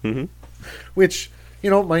 Which,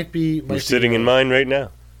 might be... You're sitting in mine right now.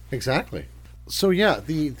 Exactly. So yeah,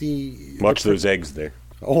 the Watch those eggs there.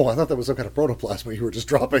 Oh, I thought that was some kind of protoplasma you were just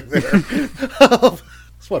dropping there. That's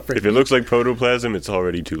what If it looks like protoplasm, it's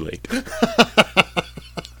already too late.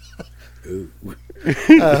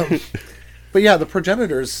 But yeah, the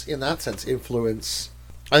progenitors, in that sense, influence,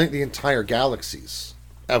 I think, the entire galaxy's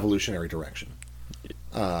evolutionary direction.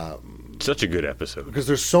 Such a good episode. Because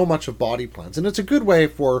there's so much of body plans. And it's a good way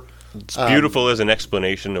for... It's beautiful as an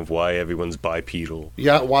explanation of why everyone's bipedal.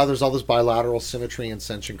 Yeah, why there's all this bilateral symmetry in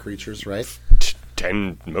sentient creatures, right?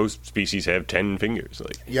 Most species have 10 fingers.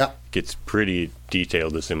 Yeah. Gets pretty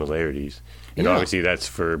detailed, the similarities. And Yeah. obviously that's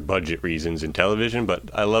for budget reasons in television, but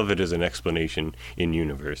I love it as an explanation in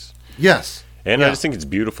universe. Yes. And Yeah. I just think it's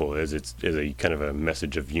beautiful as a kind of a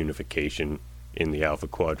message of unification in the Alpha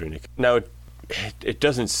Quadrant. Now, it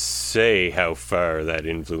doesn't say how far that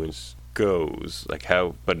influence goes,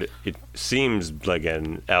 but it seems like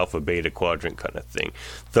an Alpha Beta Quadrant kind of thing.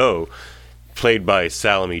 Though, played by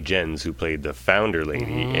Salome Jens, who played the founder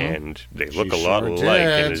lady, and they look a lot sure alike,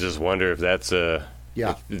 did. and I just wonder if that's if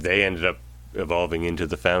they ended up evolving into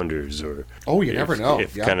the founders, or You never know.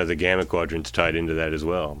 if Yeah. kind of the Gamma Quadrant's tied into that as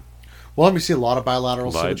well. Well, we see a lot of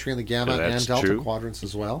bilateral symmetry in the gamma that's and delta true. quadrants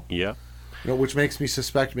as well. Yeah. Which makes me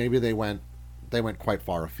suspect maybe they went quite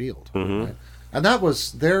far afield. Mm-hmm. Right? And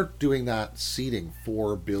they're doing that seeding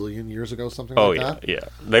 4 billion years ago, something Oh, like yeah, that. yeah.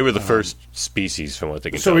 They were the first species, from what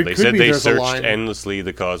they can so tell. it They could said be they there's a searched line- endlessly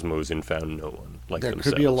the cosmos and found no one like There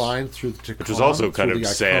themselves. could be a line through the which was also kind of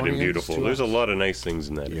sad and beautiful. There's a lot of nice things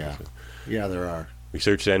in that. Yeah. episode. Yeah, there are. We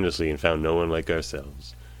searched endlessly and found no one like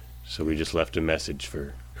ourselves. So we just left a message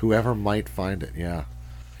for... Whoever might find it, yeah.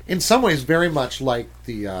 In some ways, very much like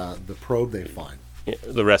the probe they find, Yeah,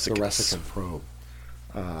 the Ressicans. the Ressican probe.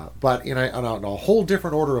 But in a whole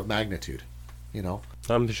different order of magnitude,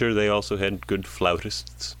 I'm sure they also had good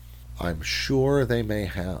flautists. I'm sure they may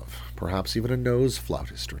have. Perhaps even a nose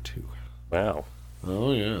flautist or two. Wow.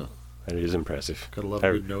 Oh, yeah. That is impressive. Gotta love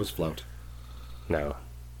a good nose flout. No.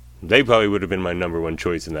 They probably would have been my number one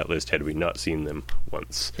choice in that list had we not seen them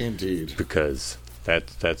once. Indeed. Because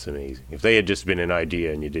that's amazing. If they had just been an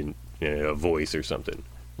idea and you didn't, a voice or something,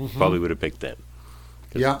 probably would have picked them.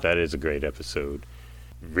 'Cause Yeah. that is a great episode.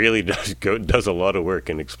 Really does a lot of work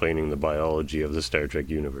in explaining the biology of the Star Trek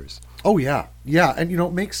universe. Oh, yeah. Yeah, and,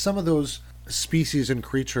 it makes some of those species and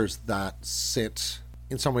creatures that sit,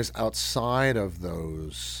 in some ways, outside of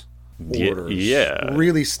those orders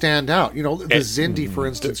really stand out. The Zindi, for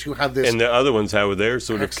instance, who have this... And the other ones, how they're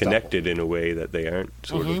sort of Next up. connected in a way that they aren't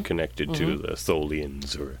sort of connected to the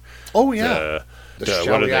Tholians or... Oh, yeah. The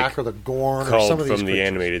what are they Sheliak or the Gorn or called some of these from the creatures.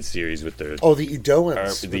 animated series with their... Oh, the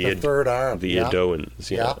Edoans with the Ed- third arm. The yeah. Edoans,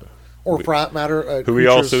 Yeah. Or, for that matter... who we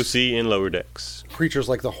also see in Lower Decks. Creatures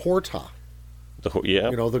like the Horta.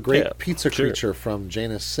 The Great pizza creature from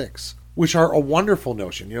Janus 6. Which are a wonderful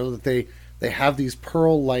notion. That they have these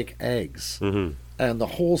pearl-like eggs. Mm-hmm. And the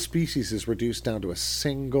whole species is reduced down to a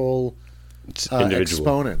single Individual.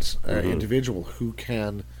 exponent, individual, who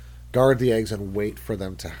can guard the eggs and wait for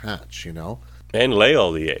them to hatch, And lay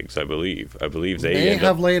all the eggs, I believe. I believe they end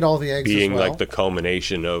have up laid all the eggs being as well. like the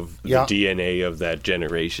culmination of Yeah. the DNA of that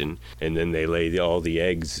generation. And then they lay all the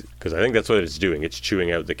eggs, because I think that's what it's doing. It's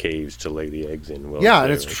chewing out the caves to lay the eggs in. Well, Yeah,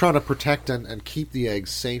 and it's trying to protect and keep the eggs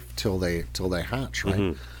safe till they hatch,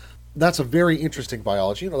 right? That's a very interesting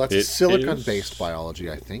biology. That's It silicon-based biology,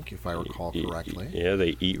 I think, if I recall correctly. Yeah,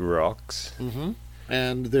 they eat rocks.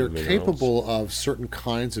 And they're Minerals. capable of certain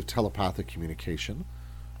kinds of telepathic communication.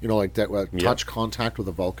 You know, like that touch contact with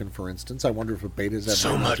a Vulcan, for instance. I wonder if a Beta's ever So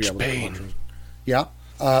going to much be able pain. to. Yeah.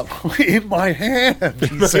 In my hand,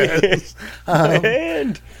 he says. My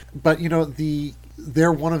hand. But, you know,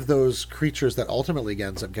 they're one of those creatures that ultimately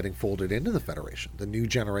ends up getting folded into the Federation. The new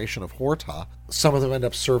generation of Horta. Some of them end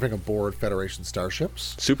up serving aboard Federation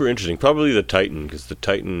starships. Super interesting. Probably the Titan, because the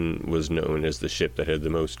Titan was known as the ship that had the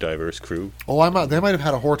most diverse crew. Oh, they might have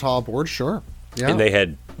had a Horta aboard, sure. Yeah.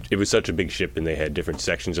 And it was such a big ship, and they had different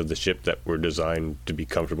sections of the ship that were designed to be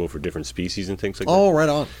comfortable for different species and things like that. Oh, right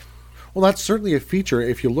on. Well, that's certainly a feature.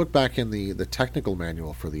 If you look back in the technical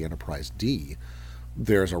manual for the Enterprise D,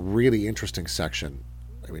 there's a really interesting section.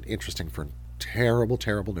 I mean, interesting for terrible,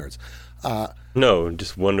 terrible nerds. No,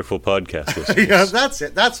 just wonderful podcast listeners. Yeah, that's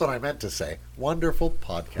it. That's what I meant to say. Wonderful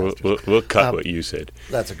podcasters. We'll cut what you said.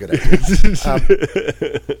 That's a good idea.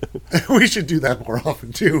 We should do that more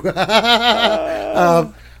often, too.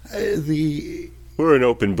 We're an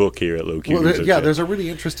open book here at Low Q. There's a really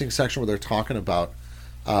interesting section where they're talking about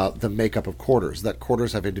the makeup of quarters, that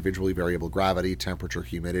quarters have individually variable gravity, temperature,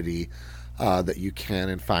 humidity, that you can,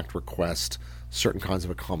 in fact, request certain kinds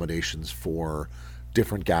of accommodations for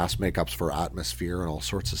different gas makeups for atmosphere and all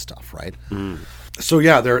sorts of stuff, right? So,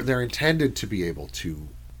 yeah, they're intended to be able to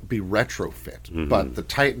be retrofit, but the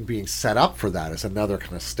Titan being set up for that is another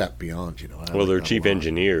kind of step beyond, you know. Well, their chief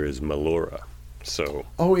engineer is Melora, so...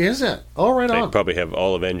 Oh, is it? Oh, right on. They probably have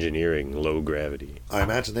all of engineering low gravity. I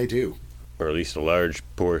imagine they do. Or at least a large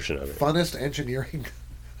portion of it. Funnest engineering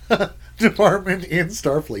department in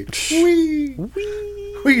Starfleet.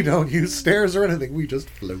 We don't use stairs or anything. We just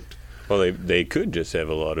float. Well, they could just have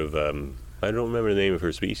a lot of... I don't remember the name of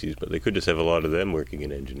her species, but they could just have a lot of them working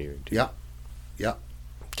in engineering, too. Yeah.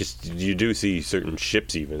 Just, you do see certain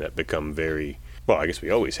ships even that become very... Well, I guess we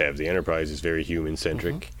always have. The Enterprise is very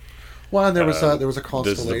human-centric. Well, and there was a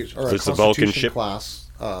Constellation... or a the Vulcan Constitution ship class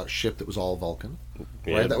ship that was all Vulcan.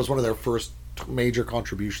 Yeah. Right? That was one of their first major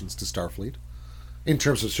contributions to Starfleet. In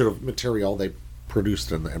terms of sort of material they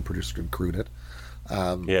produced and produced and crewed it.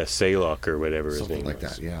 Saylock or whatever his Something name like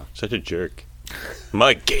was. that, yeah. Such a jerk.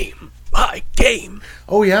 My game.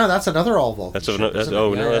 Oh, yeah, that's another all Vulcan That's ship, not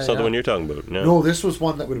the one you're talking about. No, this was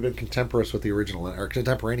one that would have been contemporaneous with the original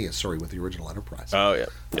Enterprise. Oh, yeah.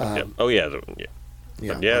 Yeah.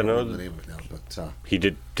 Yeah, But I yeah, don't no. remember the name of it now, but He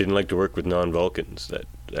didn't like to work with non-Vulcans, that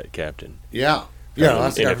captain. yeah,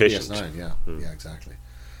 that's the guy from Inefficient. DS9. Yeah, exactly.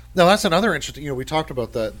 No, that's another interesting. You know, we talked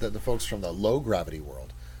about the folks from the low gravity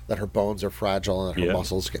world, that her bones are fragile and that her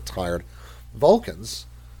muscles get tired. Vulcans,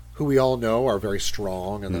 who we all know are very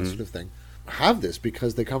strong and that sort of thing, have this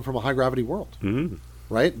because they come from a high gravity world,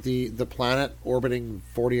 right? The planet orbiting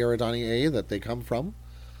 40 Eridani A that they come from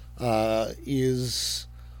is,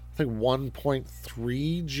 I think,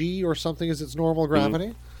 1.3 G or something is its normal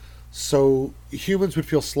gravity. So humans would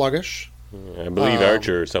feel sluggish. I believe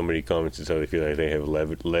Archer or somebody commented how they feel like they have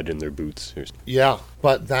lead in their boots. Yeah,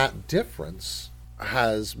 but that difference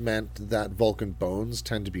has meant that Vulcan bones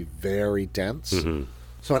tend to be very dense.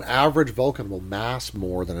 So an average Vulcan will mass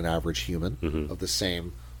more than an average human of the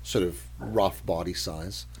same sort of rough body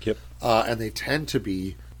size. Yep. And they tend to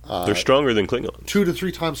be... they're stronger than Klingons. 2 to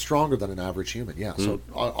 3 times stronger than an average human, yeah. So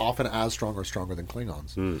often as strong or stronger than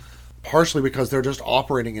Klingons. Partially because they're just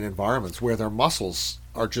operating in environments where their muscles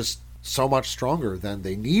are just so much stronger than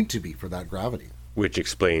they need to be for that gravity. Which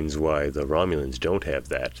explains why the Romulans don't have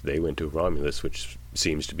that. They went to Romulus, which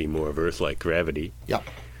seems to be more of Earth-like gravity. Yeah.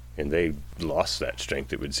 And they lost that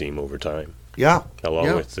strength, it would seem, over time. Yeah.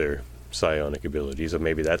 Along with their psionic abilities. Or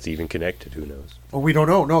maybe that's even connected, who knows? Well, we don't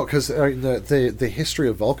know, no, because the history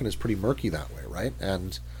of Vulcan is pretty murky that way, right?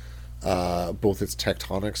 And both its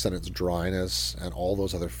tectonics and its dryness and all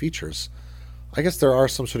those other features. I guess there are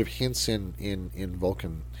some sort of hints in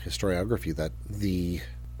Vulcan historiography that the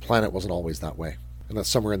planet wasn't always that way, and that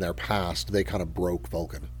somewhere in their past they kind of broke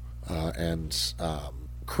Vulcan and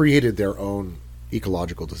created their own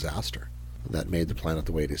ecological disaster that made the planet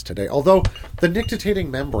the way it is today. Although the nictitating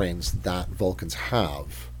membranes that Vulcans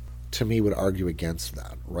have, to me, would argue against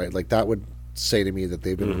that, right? Like that would say to me that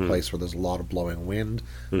they've been in a place where there's a lot of blowing wind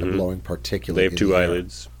and blowing particulate. They have in 2 the air.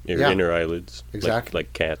 eyelids, inner eyelids, Exactly.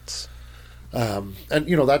 like cats. And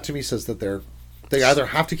that to me says that they either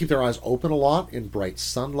have to keep their eyes open a lot in bright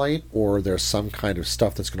sunlight, or there's some kind of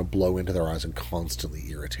stuff that's going to blow into their eyes and constantly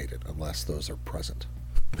irritate it, unless those are present.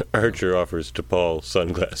 Archer offers T'Pol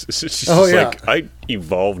sunglasses. It's just like, I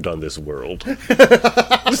evolved on this world.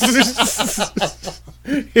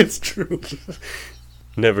 It's true.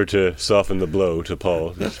 Never to soften the blow,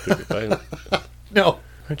 T'Pol. No.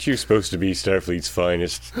 Aren't you supposed to be Starfleet's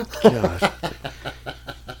finest? God.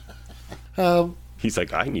 He's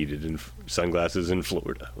like, I needed sunglasses in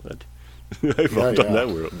Florida. What? I fucked on that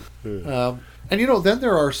world. And then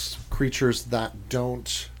there are creatures that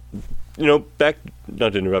don't. Back,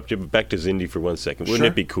 not to interrupt you, but back to Xindi for 1 second. Wouldn't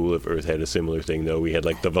it be cool if Earth had a similar thing, though? We had,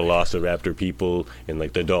 like, the Velociraptor people and,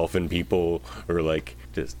 like, the dolphin people, or, like,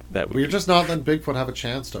 just that would We're just not letting Bigfoot have a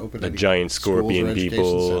chance to open the any giant scorpion schools or education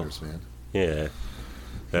people. centers, man. Yeah.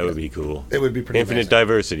 That would be cool. It would be pretty Infinite amazing.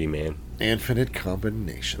 diversity, man. Infinite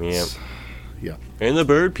combinations. Yeah. And the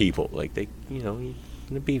bird people. Like, they, wouldn't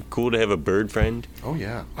it be cool to have a bird friend? Oh,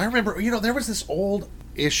 yeah. I remember, there was this old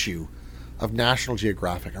issue of National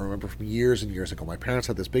Geographic. I remember from years and years ago, my parents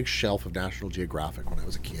had this big shelf of National Geographic when I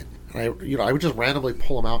was a kid. And I would just randomly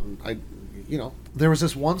pull them out, and there was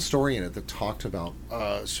this one story in it that talked about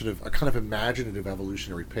sort of a kind of imaginative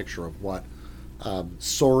evolutionary picture of what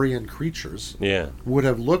saurian creatures would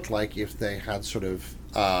have looked like if they had sort of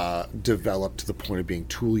developed to the point of being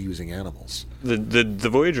tool-using animals. The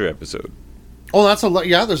Voyager episode. Oh,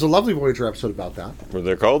 there's a lovely Voyager episode about that. Where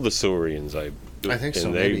they're called the Saurians, I think so,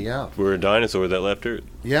 and maybe, were a dinosaur that left Earth.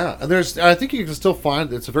 Yeah, and I think you can still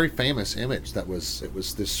find, it's a very famous image it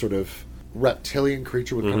was this sort of reptilian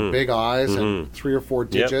creature with kind of big eyes and 3 or 4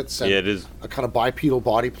 digits and it is. A kind of bipedal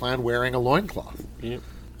body plan wearing a loincloth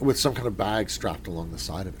with some kind of bag strapped along the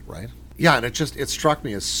side of it, right? Yeah, and it struck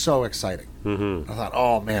me as so exciting. I thought,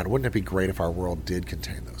 oh man, wouldn't it be great if our world did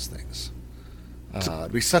contain those things?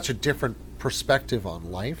 It'd be such a different perspective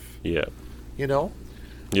on life. Yeah.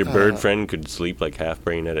 Your bird friend could sleep like half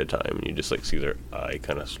brain at a time, and you just like see their eye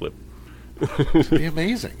kind of slip. It'd be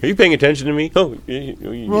amazing. Are you paying attention to me? Oh,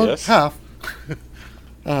 yes. Half.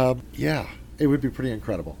 Yeah, it would be pretty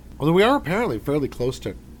incredible. Although we are apparently fairly close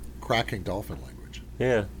to cracking dolphin language.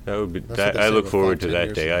 Yeah, that would be. That's I look about forward to 5-10 that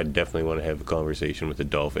years day. ago. I definitely want to have a conversation with a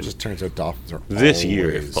dolphin. It just turns out dolphins are this year,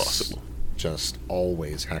 if always possible. Just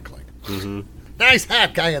always heckling. Nice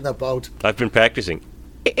hat, guy in the boat. I've been practicing.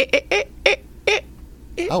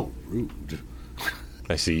 Oh, rude.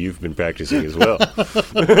 I see you've been practicing as well.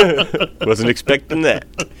 Wasn't expecting that.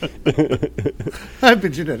 I've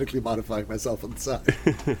been genetically modifying myself on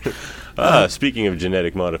the side. Speaking of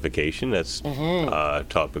genetic modification, that's a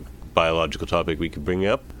biological topic we could bring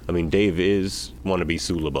up. I mean, Dave is wannabe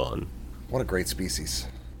Suliban. What a great species.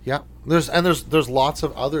 Yeah, there's lots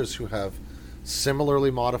of others who have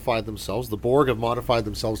similarly modified themselves. The Borg have modified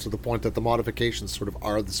themselves to the point that the modifications sort of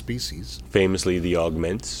are the species. Famously, the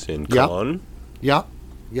Augments and Khan. Yeah.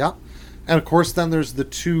 And of course, then there's the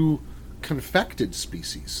 2 confected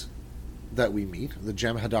species that we meet, the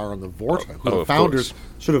Jem'Hadar and the Vorta, who the founders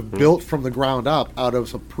sort of built from the ground up out of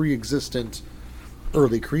some pre-existent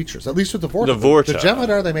early creatures. At least with the Vorta. The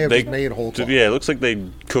Jem'Hadar, they may have just made whole cloth. Yeah, it looks like they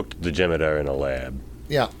cooked the Jem'Hadar in a lab.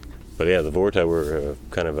 Yeah. But yeah, the Vorta were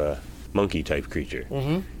kind of a monkey-type creature.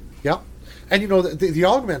 Yeah. And the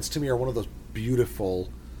Augments, to me, are one of those beautiful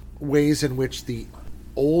ways in which the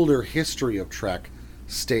older history of Trek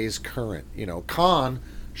stays current. Khan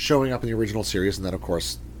showing up in the original series, and then, of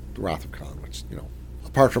course, The Wrath of Khan, which,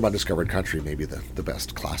 apart from Undiscovered Country, maybe the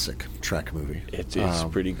best classic Trek movie. It's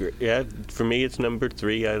pretty great. Yeah, for me, it's number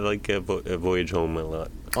 3. I like a Voyage Home a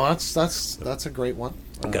lot. Oh, that's a great one.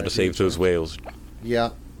 Got to save those whales. Yeah.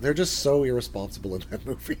 They're just so irresponsible in that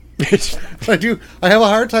movie. I have a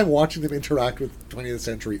hard time watching them interact with 20th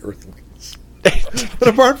century Earthlings. But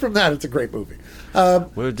apart from that, it's a great movie.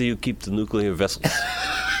 Where do you keep the nuclear vessels?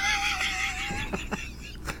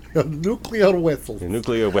 Nuclear vessels. The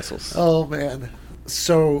nuclear vessels. Oh, man.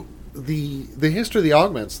 So, the history of the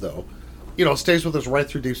Augments, though, stays with us right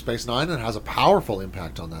through Deep Space Nine and has a powerful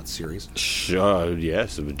impact on that series.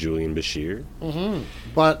 Yes, with Julian Bashir.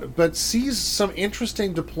 But sees some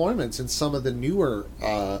interesting deployments in some of the newer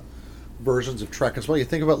versions of Trek as well. You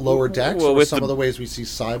think about Lower Decks, or some of the ways we see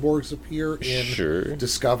cyborgs appear in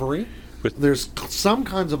Discovery. There's some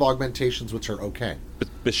kinds of augmentations which are okay. But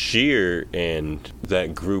Bashir and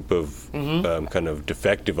that group of kind of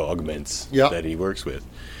defective augments that he works with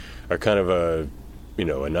are kind of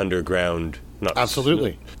an underground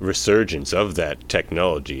resurgence of that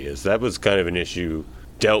technology. That was kind of an issue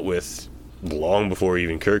dealt with long before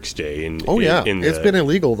even Kirk's day. It's been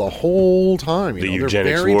illegal the whole time. The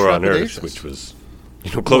eugenics war on Earth, which was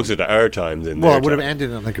closer to our time than it would have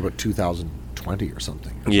ended in, I think, about 2020 or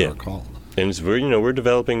something, as I recall. And we're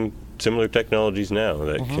developing similar technologies now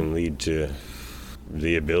that can lead to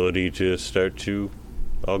the ability to start to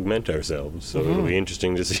augment ourselves. So it'll be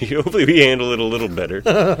interesting to see. Hopefully we handle it a little better.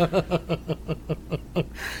 But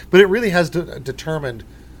it really has determined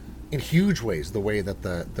in huge ways the way that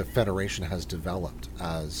the Federation has developed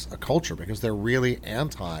as a culture, because they're really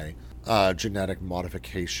anti genetic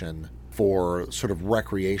modification for sort of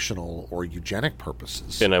recreational or eugenic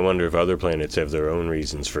purposes. And I wonder if other planets have their own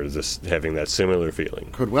reasons for this, having that similar feeling.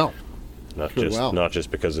 Could well. Not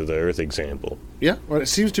just because of the Earth example. Yeah, well, it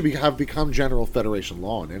seems to have become General Federation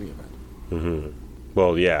law in any event. Mm-hmm.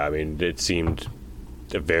 Well, yeah, I mean, it seemed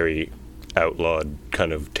a very outlawed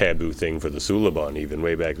kind of taboo thing for the Suliban even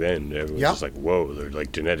way back then. It was just like, whoa, they're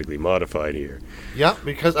like genetically modified here. Yeah,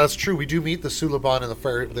 because that's true. We do meet the Suliban in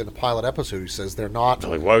the pilot episode who says they're not...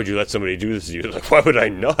 They're like, why would you let somebody do this to you? Like, why would I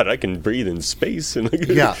not? I can breathe in space. And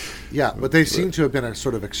yeah, but they seem to have been a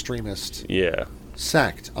sort of extremist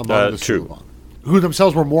sect among the Suliban, who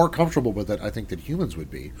themselves were more comfortable with it, I think, than humans would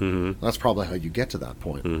be. Mm-hmm. That's probably how you get to that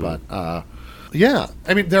point. Mm-hmm. But... yeah,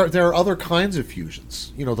 I mean, there are other kinds of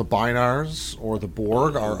fusions. You know, the Bynars or the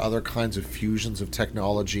Borg are other kinds of fusions of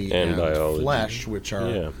technology and flesh, which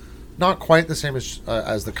are not quite the same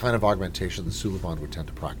as the kind of augmentation the Suliban would tend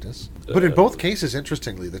to practice. But in both cases,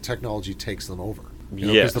 interestingly, the technology takes them over.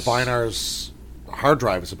 Because the Bynars' hard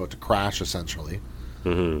drive is about to crash, essentially,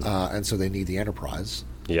 and so they need the Enterprise.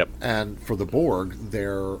 Yep. And for the Borg,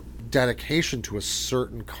 their dedication to a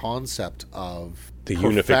certain concept of the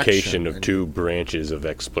unification of two branches of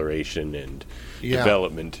exploration and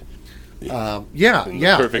development. The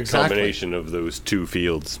perfect combination of those two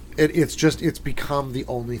fields. It's become the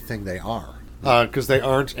only thing they are. Because they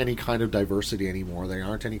aren't any kind of diversity anymore. They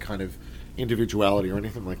aren't any kind of individuality or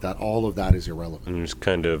anything like that. All of that is irrelevant. And it's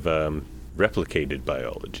kind of replicated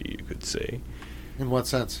biology, you could say. In what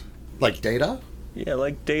sense? Like data? Yeah,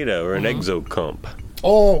 like data or an exocomp.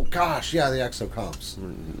 Oh, gosh, yeah, the exocomps.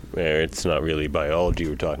 Where it's not really biology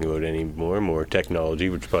we're talking about anymore, more technology,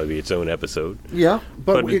 which would probably be its own episode. Yeah,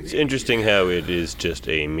 but it's interesting how it is just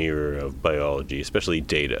a mirror of biology, especially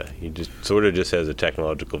data. He just sort of just has a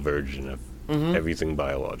technological version of everything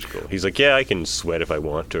biological. He's like, I can sweat if I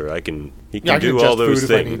want, or he can do all those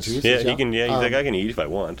things. He can. Yeah, he's like, I can eat if I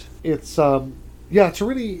want. It's it's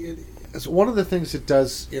really it's one of the things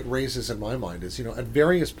it raises in my mind is, at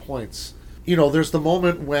various points. There's the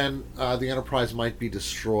moment when the Enterprise might be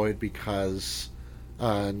destroyed because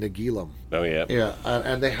Nagilum. Oh, yeah. Yeah,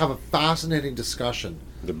 and they have a fascinating discussion.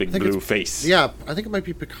 The big blue face. Yeah, I think it might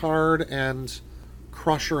be Picard and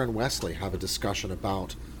Crusher and Wesley have a discussion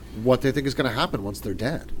about what they think is going to happen once they're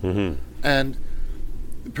dead. Mm-hmm. And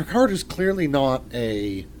Picard is clearly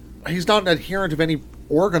he's not an adherent of any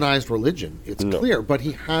organized religion, it's clear, but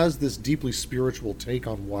he has this deeply spiritual take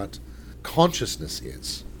on what consciousness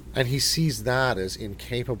is. And he sees that as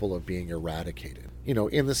incapable of being eradicated.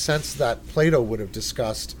 In the sense that Plato would have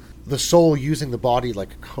discussed the soul using the body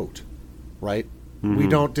like a coat, right? Mm-hmm. We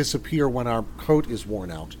don't disappear when our coat is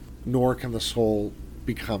worn out, nor can the soul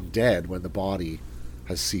become dead when the body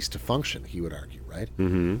has ceased to function, he would argue, right?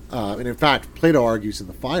 Mm-hmm. And in fact, Plato argues in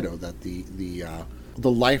the Phaedo that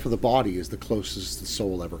the life of the body is the closest the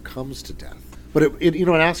soul ever comes to death. But it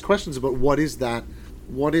asks questions about what is that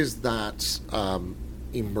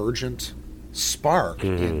emergent spark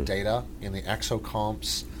in data, in the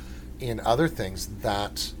exocomps, in other things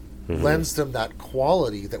that lends them that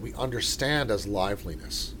quality that we understand as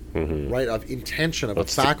liveliness, right? Of intention, of a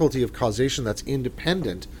faculty of causation that's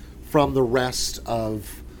independent from the rest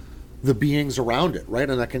of the beings around it, right?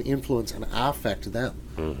 And that can influence and affect them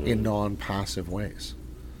in non-passive ways.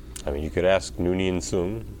 I mean, you could ask Noonien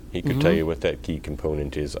Soong. He could tell you what that key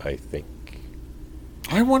component is, I think.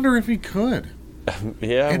 I wonder if he could.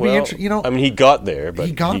 Yeah, well, I mean, he got there, but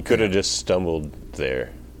he could have just stumbled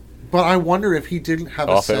there. But I wonder if he didn't have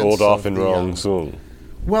a sense off and wrong Soong.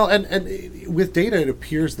 Well, and with data, it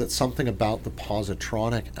appears that something about the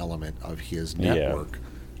positronic element of his network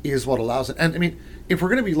is what allows it. And I mean, if we're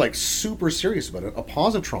going to be super serious about it, a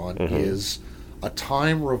positron is a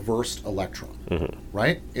time-reversed electron,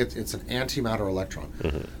 right? It's an antimatter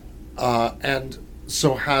electron, and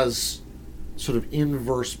so has sort of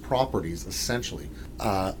inverse properties, essentially,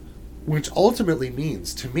 which ultimately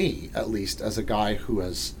means, to me, at least, as a guy who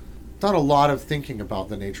has done a lot of thinking about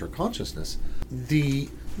the nature of consciousness, the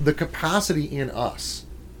capacity in us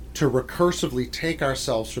to recursively take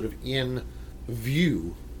ourselves sort of in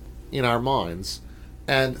view in our minds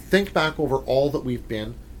and think back over all that we've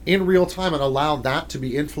been in real time and allow that to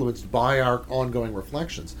be influenced by our ongoing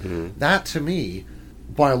reflections. That, to me,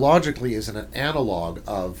 biologically is an analog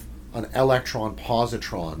of an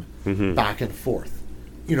electron-positron back and forth.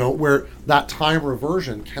 Where that time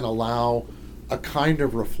reversion can allow a kind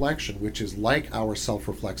of reflection which is like our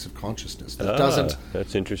self-reflexive consciousness. That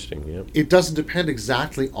that's interesting, yeah. It doesn't depend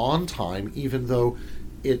exactly on time, even though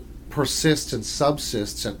it persists and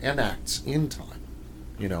subsists and enacts in time.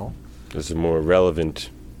 There's a more relevant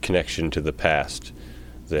connection to the past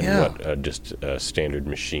than Yeah. just a standard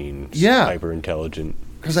machine, Yeah. hyper intelligent.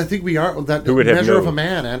 Because I think we are that Who would have measure of no- a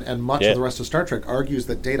man and much Yeah. of the rest of Star Trek argues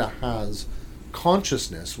that Data has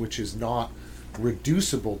consciousness, which is not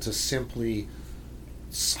reducible to simply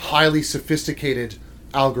highly sophisticated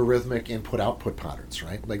algorithmic input-output patterns,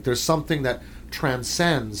 right? Like there's something that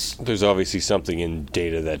transcends There's obviously something in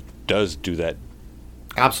Data that does do that,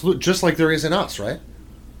 absolute, just like there is in us, right?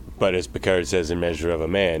 but as Picard says in Measure of a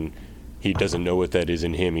Man, he doesn't know what that is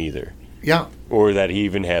in him either, Yeah, or that he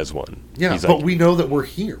even has one. yeah. He's But like, we know that we're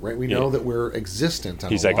here, right? We know Yeah. that we're existent.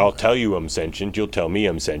 he's like, I'll tell you I'm sentient. You'll tell me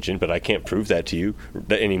I'm sentient, but I can't prove that to you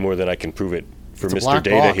any more than I can prove it for It's a Mr. black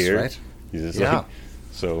Data box, here. right? He's just Yeah. like,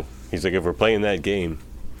 so he's like, if we're playing that game,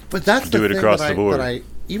 But that's do the it thing across that the board. that I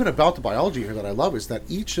even about the biology here that I love is that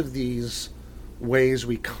each of these ways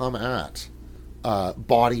we come at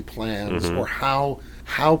body plans Mm-hmm. or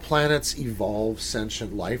how planets evolve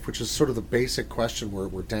sentient life, which is sort of the basic question we're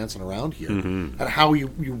dancing around here, Mm-hmm. and how you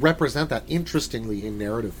represent that interestingly in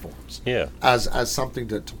narrative forms, Yeah. as something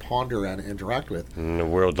to ponder and interact with. in a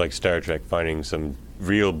world like Star Trek, finding some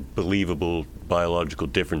real believable biological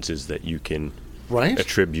differences that you can Right?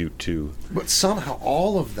 attribute to. But somehow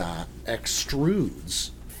all of that extrudes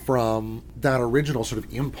from that original sort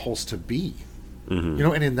of impulse to be. Mm-hmm. You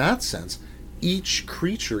know, and in that sense, each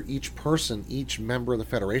creature, each person, each member of the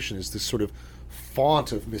Federation is this sort of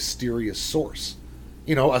font of mysterious source.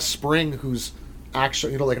 You know, a spring whose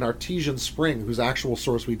actual, like an artesian spring whose actual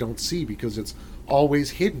source we don't see because it's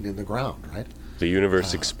always hidden in the ground, right? The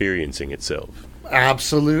universe experiencing itself.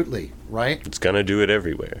 Absolutely, right? It's going to do it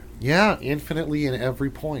everywhere. Yeah, infinitely in every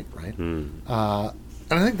point, right?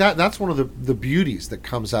 And I think that's one of the beauties that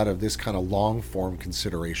comes out of this kind of long form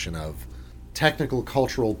consideration of technical,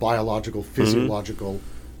 cultural, biological, physiological,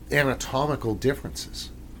 anatomical differences.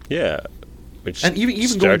 Yeah. Which And even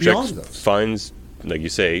Star going Trek beyond those. finds, like you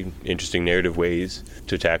say, interesting narrative ways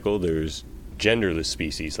to tackle. There's genderless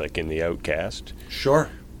species, like in The Outcast. Sure.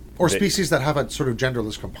 Or They- species that have a sort of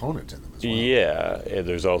genderless component in them as well. Yeah, and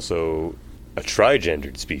there's also a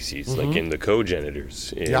trigendered species, like in the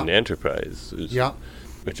co-genitors in Yeah. Enterprise. Yeah.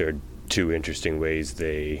 Which are two interesting ways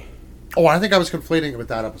they... Oh, I think I was conflating it with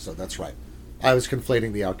that episode. That's right. I was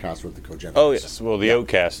conflating the Outcast with the Cogenitor. Oh, yes. Well, The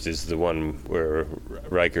Outcast is the one where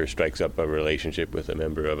Riker strikes up a relationship with a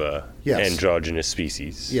member of a Yes. androgynous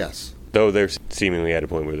species. Yes. Though they're seemingly at a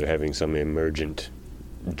point where they're having some emergent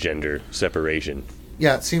gender separation.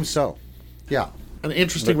 Yeah, it seems so. Yeah. An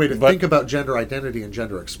interesting way to think about gender identity and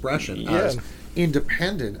gender expression as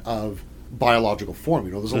independent of biological form.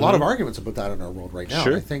 You know, there's a lot of arguments about that in our world right now.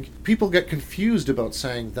 Sure. I think people get confused about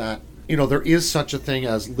saying that, you know, there is such a thing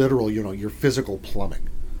as literal, you know, your physical plumbing,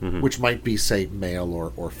 which might be, say, male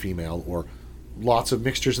or female or lots of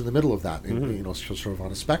mixtures in the middle of that, you know, sort of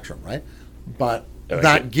on a spectrum, right? But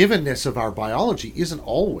that givenness of our biology isn't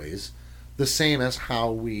always the same as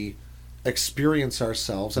how we experience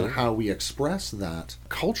ourselves and how we express that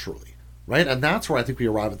culturally, right? And that's where I think we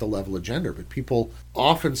arrive at the level of gender. But people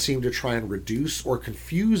often seem to try and reduce or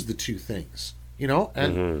confuse the two things, you know?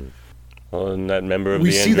 And Well, and that member of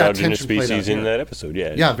We the see that androgynous tension played species out in here. that episode,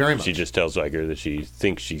 yeah. Yeah, very She much. just tells Riker that she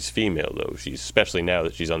thinks she's female, though. She's especially now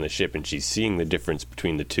that she's on the ship and she's seeing the difference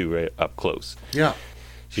between the two right up close. yeah,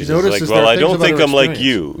 She's She just notices like, there well, are I things don't about think her I'm like experience."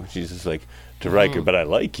 you. She's just like, to Riker, but I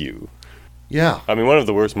like you. yeah, I mean, one of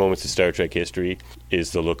the worst moments of Star Trek history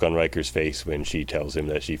is the look on Riker's face when she tells him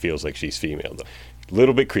that she feels like she's female. A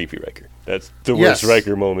little bit creepy, Riker. That's the worst Yes.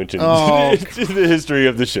 Riker moment in, Oh. in the history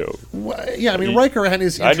of the show. yeah. I mean, Riker and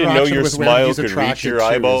his I interaction didn't know your with women smile he's could reach attracted your to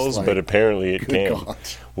is eyeballs, like- but apparently it Good can. God.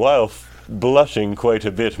 While blushing quite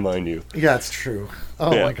a bit, mind you. Yeah, it's true.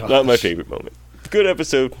 Oh Yeah, my god, not my favorite moment. Good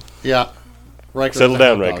episode. Yeah, Riker. Settle is a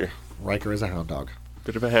down, hound dog. Riker. Riker is a hound dog.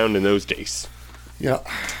 Bit of a hound in those days. Yeah,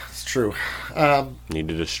 it's true.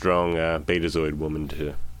 Needed a strong Betazoid woman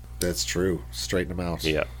to, That's true. Straighten him out.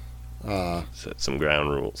 yeah, set some ground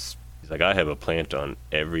rules. He's like, I have a plant on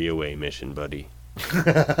every away mission, buddy.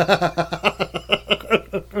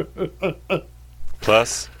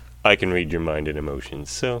 Plus, I can read your mind and emotions,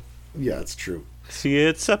 so Yeah, it's true. see you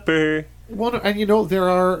at supper. Well, and you know there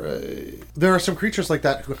are some creatures like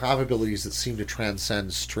that who have abilities that seem to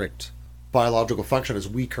transcend strict biological function as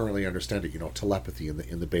we currently understand it. You know, telepathy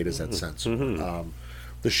in the Beta Z sense,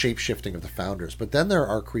 the shape shifting of the Founders. But then there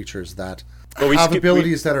are creatures that we have skip-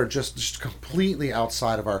 abilities that are just completely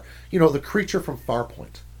outside of our. You know, the creature from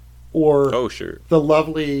Farpoint, or Oh, sure. the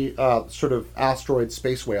lovely sort of asteroid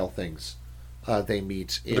space whale things they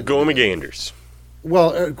meet. In, The Gormaganders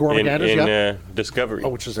Well, in, Gormaganders, yeah. Discovery.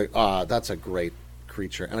 Which is that's a great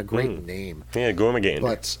creature and a great name. Yeah, Gormagander.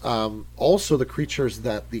 But also the creatures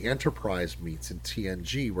that the Enterprise meets in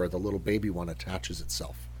TNG, where the little baby one attaches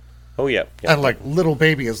itself. Oh, yeah. Yeah. And, like, little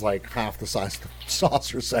baby is, like, half the size of the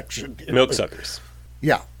saucer section. Milk suckers.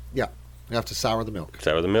 Yeah, yeah. You have to sour the milk.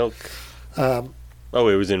 Sour the milk. Oh,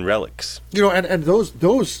 it was in Relics. You know, and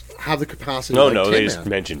those have the capacity, No, like no, Tin they Man, just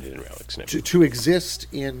mentioned it in Relics. Never. to exist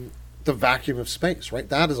in the vacuum of space, right?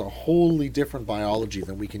 That is a wholly different biology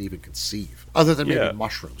than we can even conceive, other than maybe Yeah.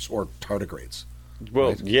 mushrooms or tardigrades.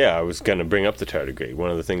 Well, yeah, I was going to bring up the tardigrade. One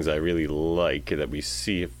of the things I really like that we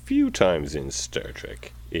see a few times in Star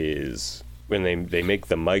Trek is when they make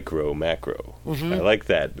the micro macro. I like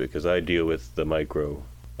that because I deal with the micro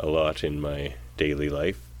a lot in my daily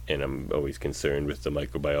life, and I'm always concerned with the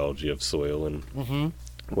microbiology of soil and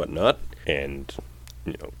whatnot, and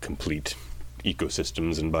complete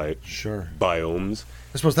ecosystems and biomes.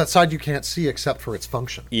 I suppose that side you can't see except for its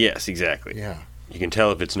function. Yes, exactly. Yeah. You can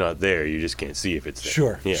tell if it's not there. You just can't see if it's there.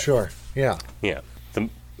 Sure. Yeah. Sure. Yeah. Yeah.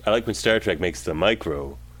 I like when Star Trek makes the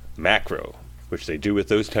micro macro, which they do with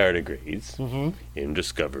those tardigrades in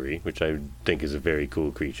Discovery, which I think is a very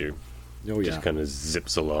cool creature. Oh yeah. Just kind of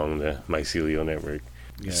zips along the mycelial network.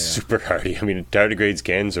 Yeah, Super hardy. I mean, tardigrades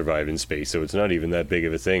can survive in space, so it's not even that big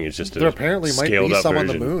of a thing. It's just There apparently might scaled be up some on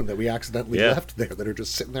version. the moon that we accidentally Yeah. left there that are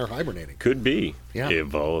just sitting there hibernating. Could be Yeah.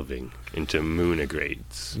 evolving into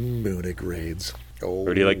moonigrades. Moonigrades. Oh.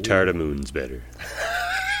 Or do you like tardamoons better?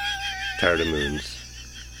 Tardamoons.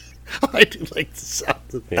 I do like the sound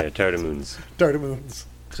of that. Yeah, tardamoons. Tardamoons.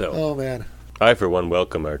 So, Oh man. I for one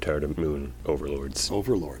welcome our tardamoon overlords.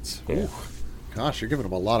 Overlords. Yeah. Ooh. Gosh, you're giving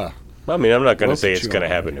them a lot of... I mean, I'm not going to Well, say put it's you going to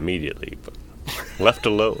on. happen immediately, but left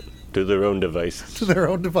alone to their own devices, to their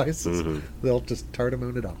own devices. They'll just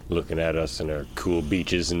tardamoon it up. looking at us and our cool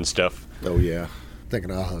beaches and stuff. Oh yeah.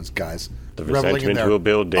 Thinking, oh, those guys. The reveling in resentment their will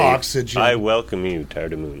build, Dave. oxygen. I welcome you,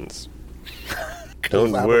 tardamoons.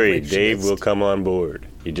 Don't worry, Dave will come on board.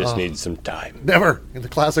 He just needs some time. Never, in the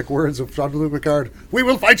classic words of Jean-Luc Picard, we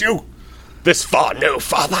will fight you! This far, no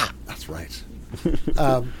father. That's right.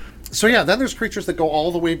 So yeah, then there's creatures that go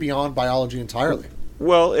all the way beyond biology entirely.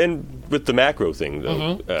 Well, and with the macro thing,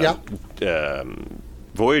 though,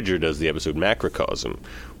 Voyager does the episode Macrocosm,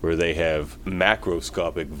 where they have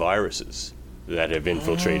macroscopic viruses that have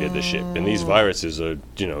infiltrated the ship, and these viruses are,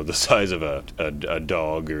 the size of a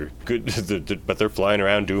dog, or good, but they're flying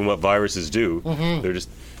around doing what viruses do. They're just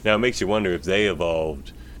now it makes you wonder if they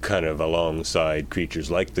evolved kind of alongside creatures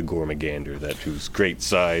like the Gormagander, whose great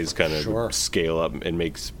size kind of Sure. scale up and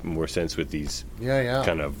makes more sense with these Yeah.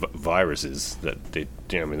 kind of viruses that they.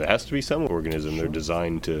 I mean, there has to be some organism they're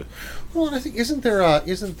designed to. Well, and I think isn't there a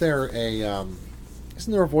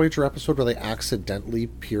Voyager episode where they accidentally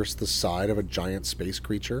pierce the side of a giant space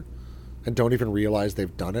creature and don't even realize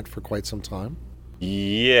they've done it for quite some time?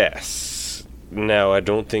 Yes. Now, I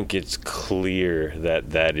don't think it's clear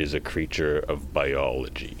that is a creature of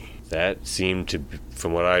biology. That seemed to,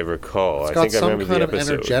 from what I recall, It's I got think I some remember kind the of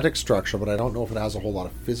episode. energetic structure, but I don't know if it has a whole lot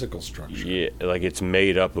of physical structure. Yeah, like it's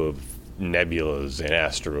made up of nebulas and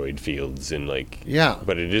asteroid fields and Yeah.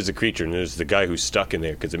 But it is a creature, and there's the guy who's stuck in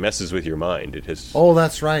there because it messes with your mind. It has. Oh,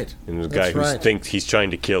 that's right. And the That's guy who right. thinks he's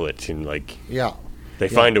trying to kill it, and Yeah. they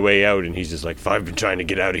find a way out, and he's just like, I've been trying to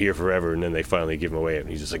get out of here forever, and then they finally give him a way out, and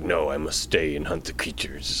he's just like, no, I must stay and hunt the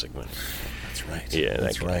creature. It's just like, well, That's right. Yeah, that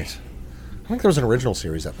that's guy. right. I think there was an original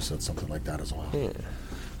series episode, something like that as well.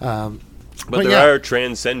 but But there yeah. are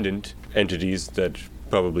transcendent entities that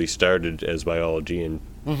probably started as biology and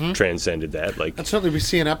transcended that, like And certainly we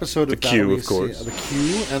see an episode The of that Q, where we of course. see the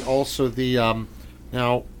Q, and also the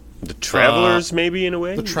now the Travelers, maybe in a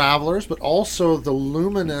way. the Travelers, but also the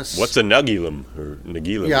Luminous. What's a Nugulum or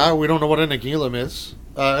Nagilum? Yeah, we don't know what a Nagilum is,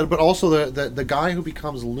 but also the guy who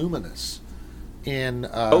becomes Luminous in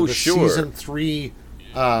the sure. season 3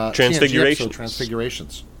 Transfigurations. TNG episode,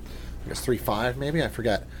 Transfigurations. I guess 3-5 maybe, I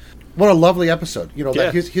forget. What a lovely episode! That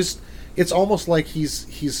Yeah. his it's almost like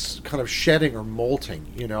he's kind of shedding or molting,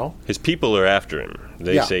 His people are after him.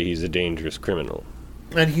 They Yeah. say he's a dangerous criminal.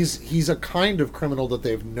 And he's a kind of criminal that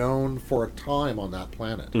they've known for a time on that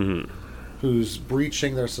planet, who's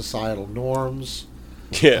breaching their societal norms.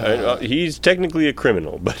 Yeah, he's technically a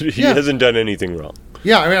criminal, but he Yeah. hasn't done anything wrong.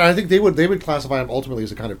 Yeah, I mean, I think they would classify him ultimately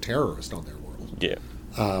as a kind of terrorist on their world. Yeah.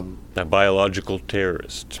 A biological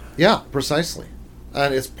terrorist. Yeah, precisely.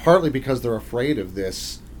 And it's partly because they're afraid of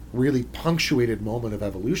this really punctuated moment of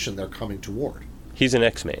evolution they're coming toward. He's an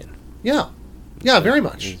X-Man. Yeah. Yeah, very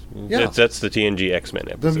much. Yeah. That's the TNG X-Men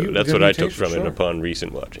episode. That's the what I took mutation, from it sure. upon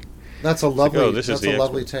recent watching. That's a lovely. oh, this is that's the a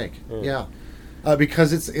lovely take. Yeah,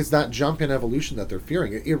 because it's that jump in evolution that they're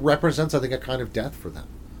fearing. It represents, I think, a kind of death for them.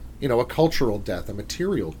 a cultural death, a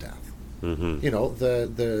material death.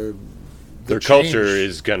 The their change. culture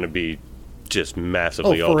is going to be just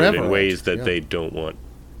massively altered forever. in ways that Yeah. they don't want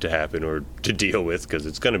to happen or to deal with, because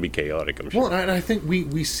it's going to be chaotic, I'm sure. Well, and I think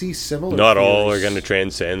we see similar. Not all are theories. going to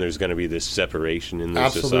transcend. There's going to be this separation in their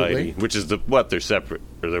Absolutely. society, which is what they're separate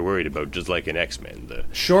or they're worried about. Just like in X-Men, the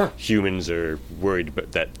Sure. humans are worried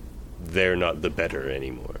about that they're not the better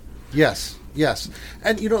anymore. Yes,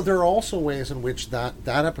 and there are also ways in which that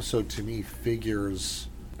episode to me figures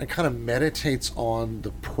and kind of meditates on the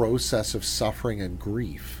process of suffering and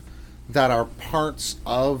grief that are parts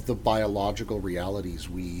of the biological realities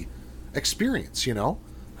we experience.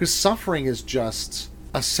 Because suffering is just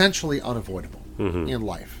essentially unavoidable in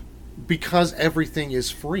life because everything is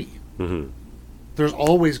free. There's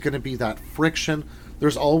always going to be that friction.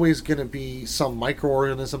 There's always going to be some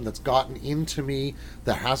microorganism that's gotten into me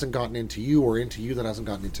that hasn't gotten into you, or into you that hasn't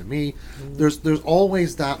gotten into me. There's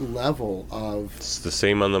always that level of... It's the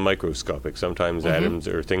same on the microscopic. Sometimes atoms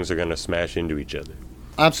or things are going to smash into each other.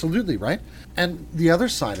 Absolutely, right? And the other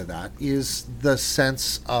side of that is the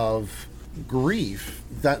sense of grief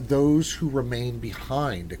that those who remain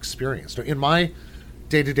behind experience. In my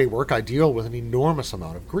day-to-day work, I deal with an enormous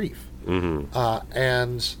amount of grief.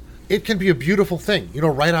 And it can be a beautiful thing,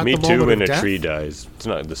 right at Me the moment too, when of a death. tree dies. It's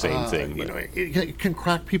not the same thing. But It can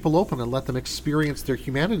crack people open and let them experience their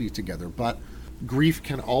humanity together. But grief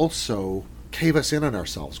can also cave us in on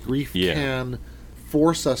ourselves. Grief Yeah. can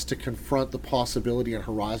force us to confront the possibility and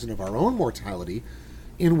horizon of our own mortality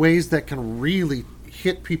in ways that can really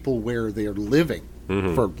hit people where they're living,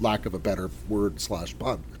 for lack of a better word /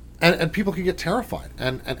 pun. And people can get terrified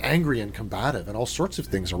and angry and combative and all sorts of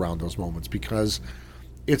things around those moments because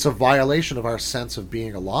it's a violation of our sense of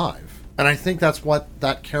being alive. And I think that's what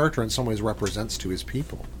that character in some ways represents to his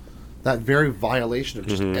people. That very violation of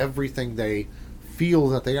just everything they feel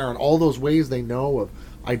that they are, and all those ways they know of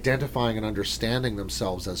identifying and understanding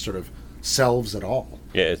themselves as sort of selves at all.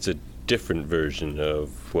 yeah, it's a different version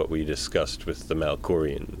of what we discussed with the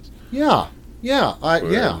Malkorians. Yeah.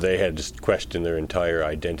 Where they had just questioned their entire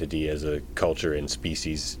identity as a culture and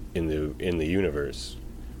species in the universe.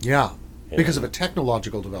 Yeah. Because of a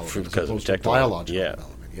technological development as opposed to biological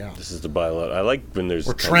development. Yeah. This is the biological. I like when there's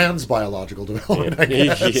Or trans-biological development, I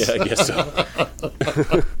yeah, guess. I guess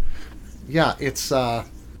so. Yeah, it's... I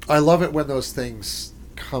love it when those things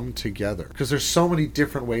come together. Because there's so many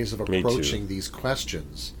different ways of Me too. approaching these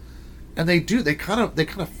questions. And they kind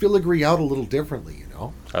of filigree out a little differently,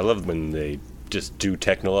 I love when they just do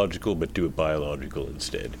technological but do it biological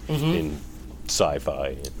instead in sci-fi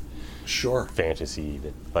and Sure. fantasy.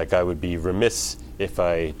 Like, I would be remiss if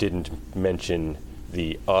I didn't mention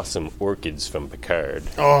the awesome orchids from Picard.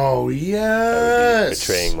 Oh, I would be yes!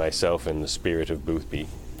 betraying myself in the spirit of Boothby.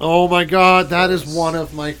 Oh my god, that is one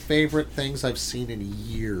of my favorite things I've seen in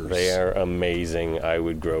years. They are amazing. I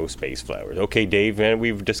would grow space flowers. Okay, Dave, man,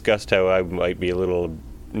 we've discussed how I might be a little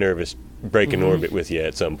nervous breaking orbit with you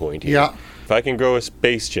at some point here. Yeah. If I can grow a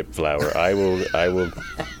spaceship flower, I will I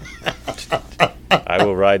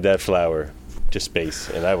will ride that flower to space,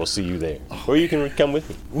 and I will see you there. Or you can come with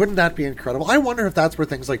me. Wouldn't that be incredible? I wonder if that's where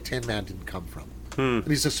things like Tin Man didn't come from. And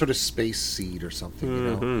he's a sort of space seed or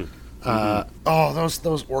something, Oh,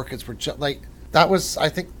 those orchids were just like... That was, I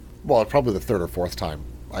think, well, probably the third or fourth time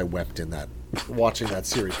I wept in that, watching that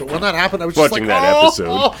series. But when that happened, I was Watching just like, that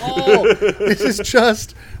oh, episode.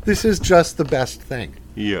 this is just the best thing.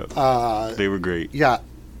 Yeah. They were great. Yeah,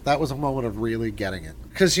 that was a moment of really getting it.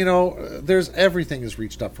 Because, there's everything is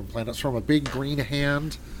reached up from planets, from a big green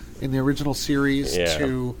hand in the original series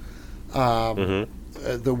to the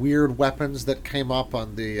weird weapons that came up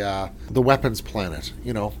on the weapons planet,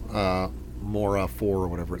 Mora 4 or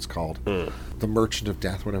whatever it's called. The Merchant of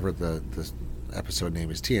Death, whatever the episode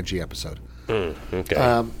name is, TNG episode. Okay.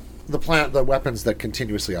 The weapons that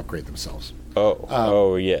continuously upgrade themselves. Yeah.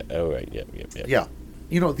 Oh, right. Yeah. Yeah.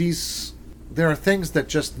 There are things that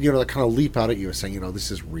just, that kind of leap out at you saying,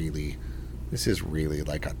 this is really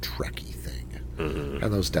like a Trekkie thing. And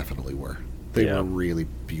those definitely were. They were really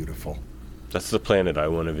beautiful. That's the planet I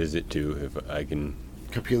want to visit too, if I can.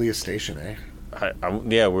 Copelia Station, eh?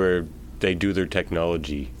 Where they do their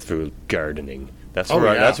technology through gardening. That's Oh,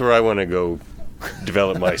 where yeah. that's where I want to go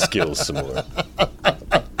develop my skills some more.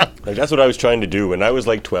 Like, that's what I was trying to do when I was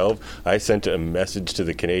like 12. I sent a message to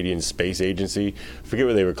the Canadian Space Agency. I forget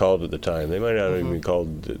what they were called at the time. They might not have been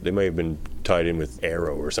called. They might have been tied in with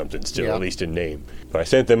Arrow or something still, Yeah. at least in name. But I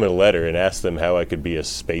sent them a letter and asked them how I could be a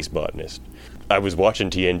space botanist. I was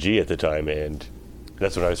watching TNG at the time, and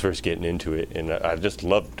That's when I was first getting into it, and I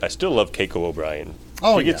still love Keiko O'Brien.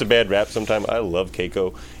 Oh, She gets yeah. a bad rap sometimes. I love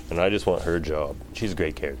Keiko, and I just want her job. She's a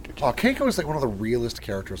great character. Oh, Keiko is like one of the realest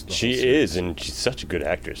characters of the She whole series. is, and she's such a good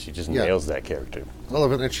actress. She just Yeah. nails that character. I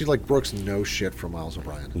love it. And she like Brooks no shit from Miles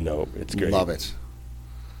O'Brien. No, it's great. Love it.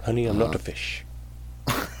 Honey, I'm not a fish.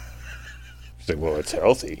 She's like, well, it's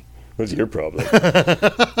healthy. What's your problem?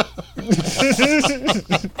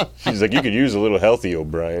 She's like, you could use a little healthy,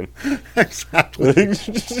 O'Brien. Exactly.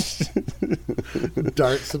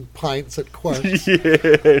 Darts and pints at Quark. Yeah,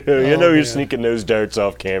 you know man. you're sneaking those darts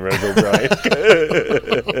off camera, O'Brien.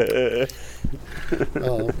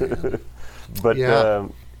 Oh, man. But Yeah.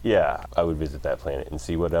 yeah, I would visit that planet and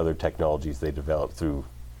see what other technologies they developed through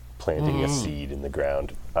planting a seed in the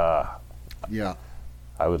ground. Yeah.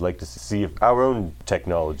 I would like to see if our own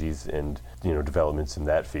technologies and developments in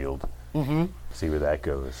that field. See where that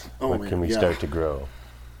goes. Oh, What man, can we yeah. start to grow?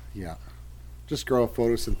 Yeah. Just grow a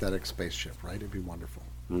photosynthetic spaceship, right? It'd be wonderful.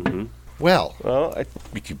 Mm-hmm. Well. Well, I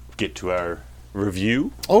think we could get to our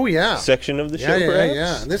review Oh, yeah. section of the show, yeah, perhaps.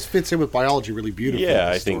 yeah. And this fits in with biology really beautifully. in Yeah,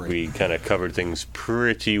 the I think story. we kind of covered things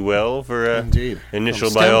pretty well for a Indeed. initial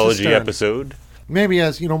From stem to biology stern. episode. Maybe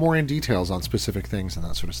as, more in details on specific things and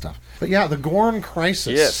that sort of stuff. But yeah, the Gorn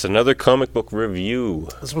Crisis. Yes, another comic book review.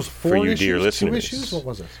 This was for 4 you, issues, dear 2 listeners. issues? What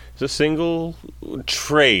was it? It's a single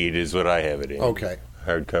trade is what I have it in. Okay.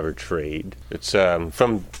 Hardcover trade. It's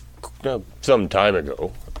from some time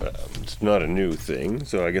ago. It's not a new thing,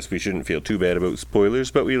 so I guess we shouldn't feel too bad about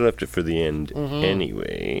spoilers, but we left it for the end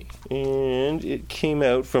anyway. And it came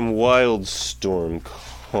out from Wildstorm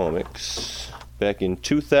Comics back in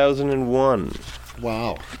 2001.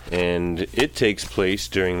 Wow. And it takes place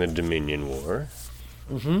during the Dominion War.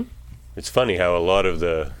 It's funny how a lot of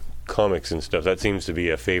the comics and stuff, that seems to be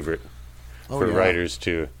a favorite for yeah. writers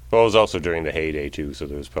to... Well, it was also during the heyday, too, so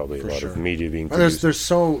there was probably a For lot sure. of media being Well, produced. there's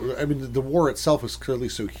the war itself is clearly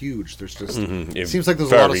so huge. There's just, it It- seems like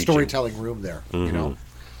there's a lot of far-reaching. storytelling room there,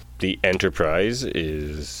 The Enterprise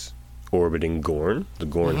is orbiting Gorn, the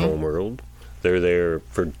Gorn homeworld. They're there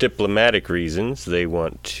for diplomatic reasons. They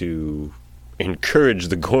want to encourage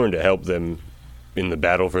the Gorn to help them in the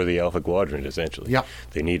battle for the Alpha Quadrant, essentially. Yep.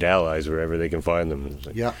 They need allies wherever they can find them. It's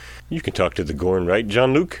like, Yeah. you can talk to the Gorn, right,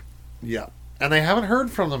 Jean-Luc? Yeah. And they haven't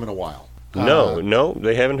heard from them in a while. No,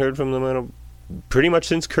 they haven't heard from them pretty much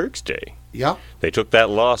since Kirk's day. Yeah. They took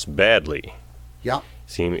that loss badly, Yeah.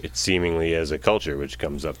 seemingly as a culture, which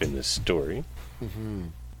comes up in this story.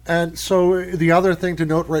 And so the other thing to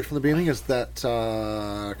note right from the beginning is that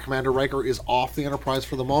Commander Riker is off the Enterprise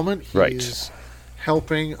for the moment. He's Right.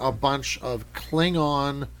 helping a bunch of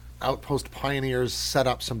Klingon outpost pioneers set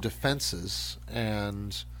up some defenses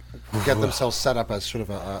and get themselves set up as sort of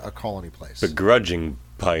a colony place. Begrudging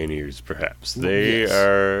pioneers, perhaps. They Yes.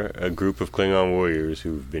 are a group of Klingon warriors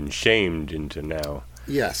who've been shamed into now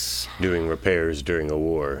Yes. doing repairs during a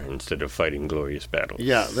war instead of fighting glorious battles.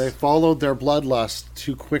 Yeah, they followed their bloodlust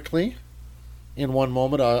too quickly. In one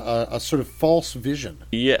moment, a sort of false vision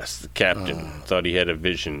Yes, the captain thought he had a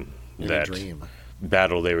vision in that a dream.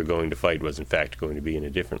 battle they were going to fight was in fact going to be in a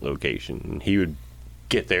different location. And he would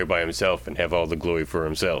get there by himself and have all the glory for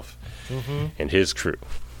himself and his crew.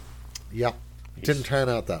 Yep. Didn't turn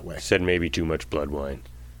out that way. Said maybe too much blood wine,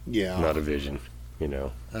 Yeah. not a vision.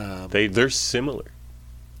 They're similar.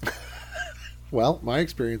 Well, my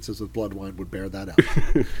experiences with blood wine would bear that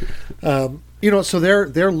out. So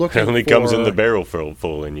they're looking. It only for, comes in the barrel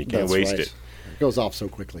full, and you can't That's waste right. it. It goes off so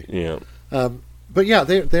quickly. Yeah. But yeah,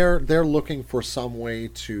 they're looking for some way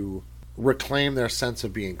to reclaim their sense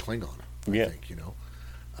of being Klingon. I think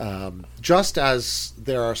just as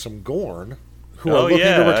there are some Gorn who are looking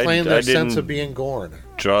to reclaim their sense of being Gorn.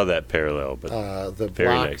 Draw that parallel, but The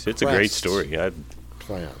very Black nice. It's a great Crest story.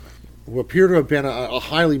 Clan, who appear to have been a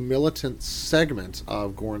highly militant segment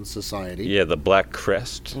of Gorn society. Yeah, the Black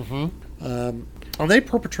Crest. And they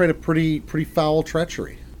perpetrate a pretty foul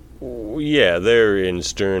treachery. Yeah, they're in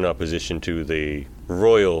stern opposition to the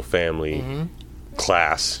royal family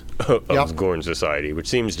class of Gorn society, which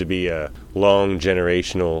seems to be a long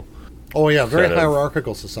generational. Oh yeah, very kind of-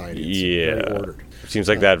 hierarchical society. It's very Yeah. ordered. Seems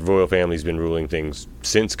like that royal family's been ruling things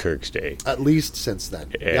since Kirk's day. At least since then.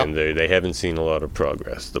 And Yep. they haven't seen a lot of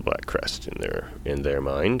progress, the Black Crest, in their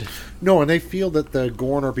mind. No, and they feel that the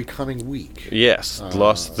Gorn are becoming weak. Yes,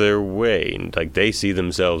 lost their way. And, like, they see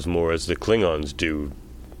themselves more as the Klingons do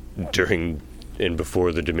during and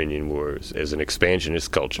before the Dominion Wars, as an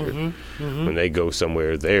expansionist culture. When they go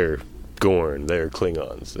somewhere, they're Gorn, they're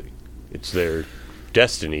Klingons. It's their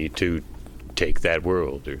destiny to take that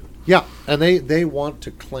world. Yeah, and they want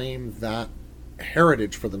to claim that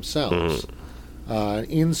heritage for themselves.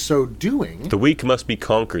 In so doing, The weak must be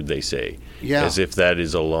conquered, they say. Yeah. As if that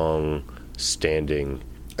is a long-standing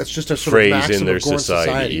it's just a sort of phrase maxim in their of Gorn society.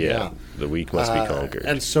 society. Yeah. The weak must be conquered.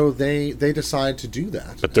 And so they decide to do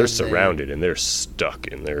that. But they're And surrounded and they're stuck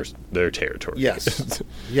in their territory. Yes.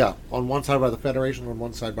 Yeah. On one side by the Federation, on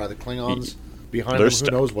one side by the Klingons. Behind They're them,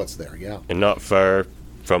 stuck. who knows what's there. Yeah. And not far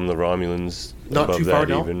from the Romulans. Not above too far, that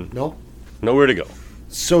no. even. No. Nowhere to go.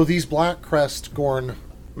 So these Black Crest Gorn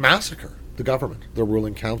massacre the government, the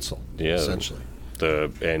ruling council, Yeah. essentially.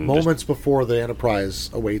 And Moments before the Enterprise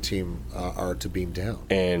away team are to beam down.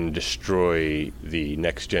 and destroy the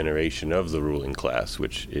next generation of the ruling class,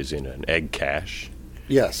 which is in an egg cache.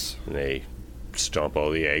 Yes. And they stomp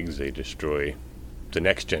all the eggs. They destroy the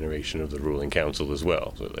next generation of the ruling council as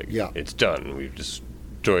well. So, Yeah. it's done. We've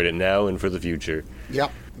destroyed it now and for the future.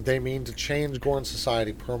 Yep. They mean to change Gorn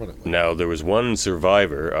society permanently. Now, there was one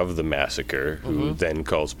survivor of the massacre who then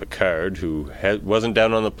calls Picard, who wasn't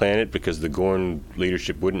down on the planet because the Gorn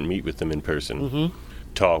leadership wouldn't meet with them in person.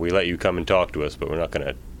 We let you come and talk to us, but we're not going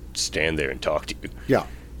to stand there and talk to you. Yeah.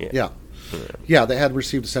 Yeah. Yeah. Yeah, they had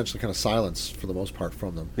received essentially kind of silence for the most part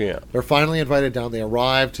from them. Yeah. They're finally invited down. They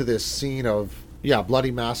arrive to this scene of,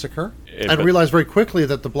 bloody massacre, and but- realize very quickly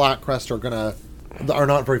that the Black Crest are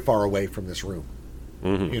not very far away from this room.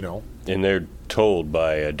 You know? And they're told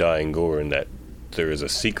by a dying Gorn that there is a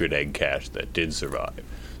secret egg cache that did survive.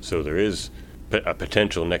 So there is a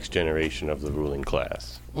potential next generation of the ruling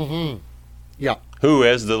class. Yeah. Who,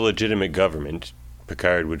 as the legitimate government,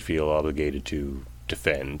 Picard would feel obligated to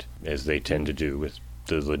defend, as they tend to do with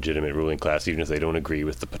the legitimate ruling class, even if they don't agree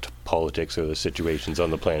with the politics or the situations on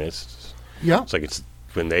the planets. Yeah. It's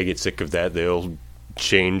when they get sick of that, they'll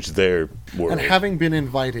change their world. And having been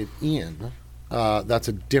invited in, that's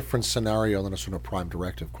a different scenario than a sort of prime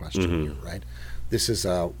directive question here, right? This is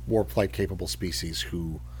a warp flight capable species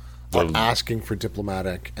who are asking for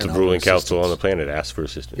diplomatic and the other ruling council on the assistance. planet asks for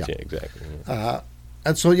assistance. Yeah. Yeah, exactly.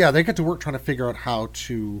 And so, they get to work trying to figure out how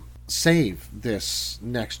to save this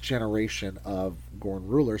next generation of Gorn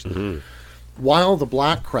rulers, while the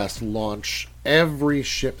Black Crest launch every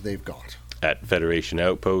ship they've got. At Federation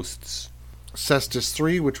outposts, Cestus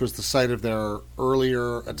 3, which was the site of their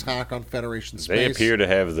earlier attack on Federation space. they appear to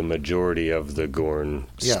have the majority of the Gorn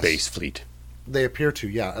Yes. space fleet. They appear to,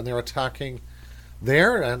 and they're attacking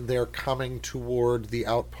there, and they're coming toward the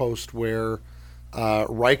outpost where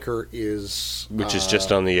Riker is... Which is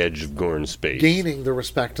just on the edge of Gorn space. gaining the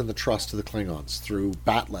respect and the trust of the Klingons through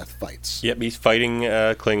Batleth fights. Yep, he's fighting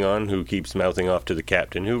a Klingon who keeps mouthing off to the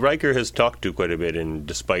captain, who Riker has talked to quite a bit, and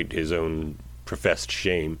despite his own professed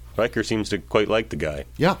shame, Riker seems to quite like the guy.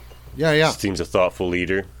 Yeah. Seems a thoughtful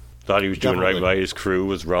leader. Thought he was doing right Definitely. by his crew,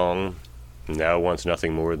 was wrong. Now wants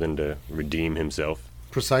nothing more than to redeem himself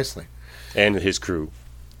Precisely. and his crew.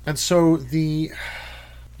 And so the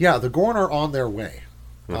Gorn are on their way,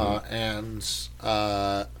 and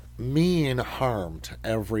mean harm to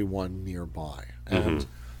everyone nearby. And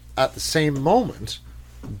at the same moment,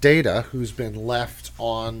 Data, who's been left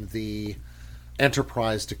on the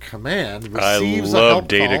Enterprise to command, I receives a love help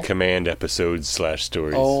Data call. Command episodes /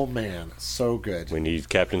 stories. Oh man, so good. When he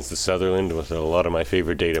captains the Sutherland with a lot of my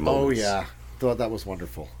favorite Data Oh moments. yeah, thought that was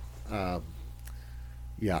wonderful.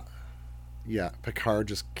 Yeah. Picard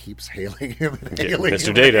just keeps hailing him and Yeah, hailing Mr.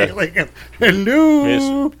 him Data. and hailing him. Hello.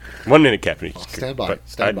 Yes. 1 minute, Captain. stand by, But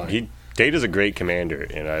stand by. Data's a great commander,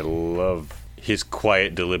 and I love his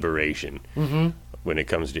quiet deliberation when it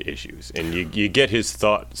comes to issues. And you get his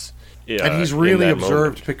thoughts. And he's in really that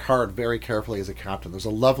observed moment. Picard very carefully as a captain. There's a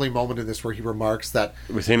lovely moment in this where he remarks that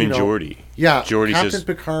With him and Geordi. Yeah, Geordi Captain says-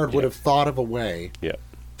 Picard would yeah. have thought of a way Yeah.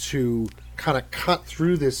 to kind of cut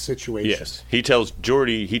through this situation. Yes. He tells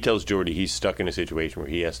Geordi he's stuck in a situation where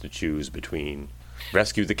he has to choose between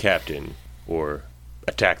rescue the captain or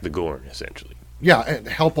attack the Gorn, essentially. Yeah, and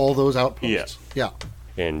help all those outposts. Yeah.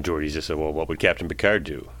 And Geordi's just said, well, what would Captain Picard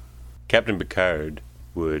do? Captain Picard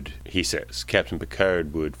would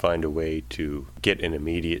find a way to get an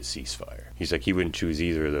immediate ceasefire. He's like, he wouldn't choose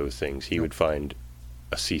either of those things. He would find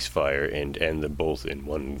a ceasefire and end them both in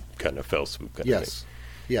one kind of fell swoop kind of thing.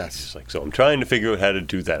 Yes. It's like, so I'm trying to figure out how to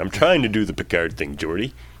do that. I'm trying to do the Picard thing,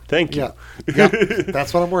 Geordi. Thank you. Yeah.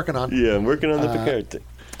 That's what I'm working on. Yeah, I'm working on the Picard thing.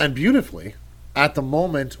 And beautifully, at the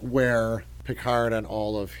moment where Picard and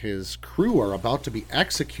all of his crew are about to be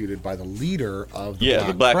executed by the leader of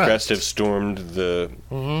the Black Crest. Crest have stormed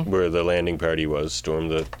where the landing party was,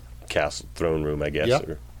 stormed the castle throne room, I guess, Yep.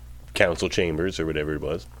 or council chambers or whatever it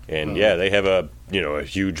was. And they have a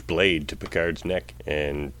huge blade to Picard's neck,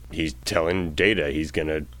 and he's telling Data he's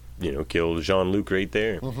gonna kill Jean-Luc right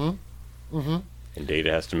there. And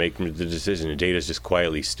Data has to make the decision, and Data's just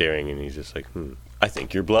quietly staring, and he's just like, I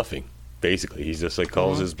think you're bluffing. Basically, he's just like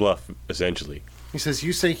calls his bluff, essentially. He says,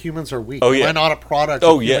 you say humans are weak. Oh, yeah. Am I not a product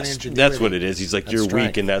Oh, of human yes, ingenuity? that's what it is. He's like, and you're strength.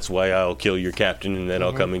 weak, and that's why I'll kill your captain, and then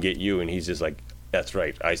I'll come and get you. And he's just like, that's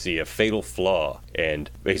right. I see a fatal flaw, and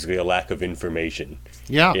basically a lack of information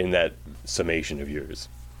Yeah. in that summation of yours.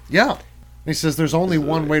 Yeah. He says, there's only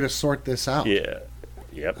one way to sort this out. Yeah.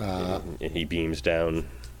 Yep. And he beams down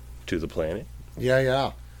to the planet.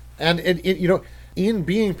 Yeah. And you know, in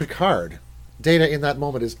being Picard, Data in that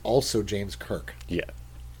moment is also James Kirk. Yeah.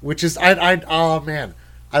 Which is, oh man,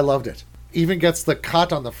 I loved it. Even gets the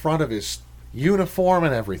cut on the front of his uniform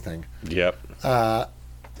and everything. Yep.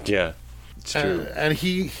 Yeah. It's true. And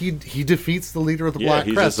he defeats the leader of the Black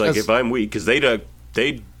he's Crest. just like, if I'm weak, because they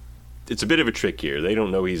it's a bit of a trick here. They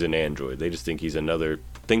don't know he's an android. They just think he's another.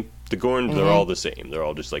 Think the Gorns are all the same. They're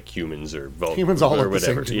all just like humans or Humans all or look the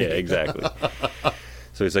same whatever. to me. Yeah, exactly.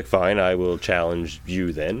 So he's like, fine, I will challenge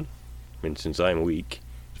you then. And since I'm weak,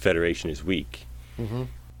 the Federation is weak. Mm-hmm.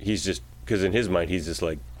 He's just, because in his mind, he's just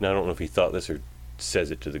like, I don't know if he thought this or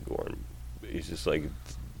says it to the Gorn. He's just like,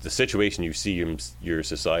 the situation you see your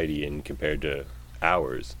society in compared to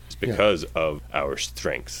ours is because of our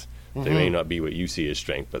strengths. They may not be what you see as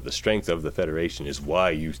strength, but the strength of the Federation is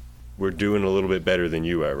why we're doing a little bit better than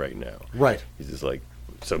you are right now. Right. He's just like,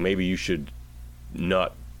 so maybe you should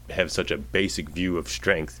not have such a basic view of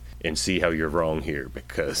strength and see how you're wrong here,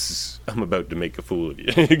 because I'm about to make a fool of you.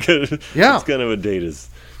 It's kind of a Data's.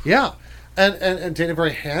 Yeah. And Data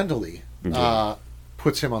very handily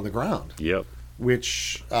puts him on the ground. Yep.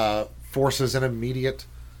 Which forces an immediate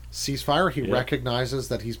ceasefire. He recognizes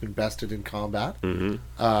that he's been bested in combat,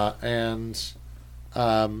 and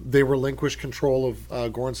they relinquish control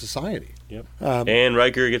of Gorn society. Yep. And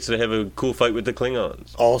Riker gets to have a cool fight with the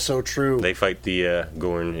Klingons. Also true. They fight the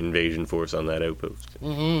Gorn invasion force on that outpost.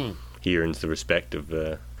 Mm-hmm. He earns the respect of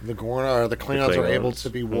the Gorn. The Klingons are able to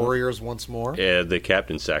be warriors once more. Yeah, the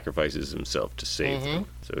captain sacrifices himself to save them,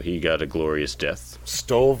 so he got a glorious death.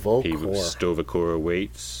 Stovokor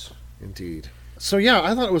awaits. Indeed. So yeah,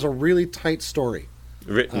 I thought it was a really tight story.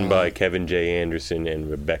 Written by Kevin J. Anderson and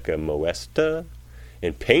Rebecca Moesta,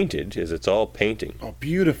 and painted, as it's all painting. Oh,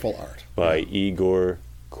 beautiful art. By Igor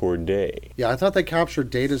Corday. Yeah, I thought they captured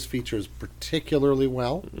Data's features particularly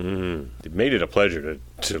well. It made it a pleasure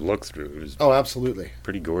to look through. It was absolutely.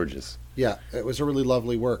 Pretty gorgeous. Yeah, it was a really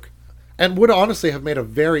lovely work. And would honestly have made a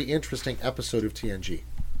very interesting episode of TNG.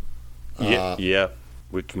 Yeah.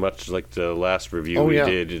 Which, much like the last review we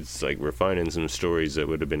did, it's like we're finding some stories that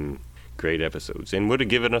would have been great episodes and would have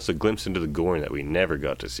given us a glimpse into the Gorn that we never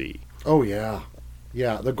got to see. Oh, yeah.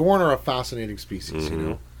 Yeah, the Gorn are a fascinating species, you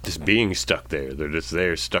know. Just being stuck there. They're just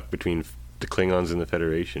there, stuck between the Klingons and the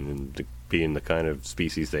Federation, and being the kind of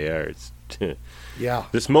species they are. It's yeah.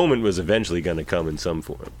 This moment was eventually going to come in some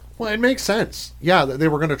form. Well, it makes sense. Yeah, they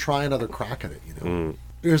were going to try another crack at it, you know.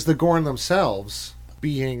 Because the Gorn themselves,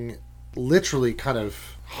 being literally kind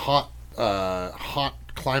of hot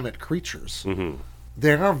climate creatures,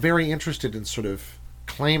 they are very interested in sort of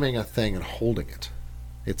claiming a thing and holding it,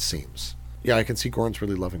 it seems. Yeah, I can see Gorn's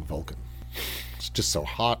really loving Vulcan. It's just so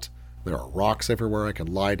hot. There are rocks everywhere. I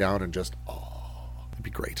can lie down and just, it'd be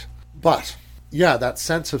great. But, yeah, that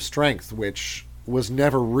sense of strength, which was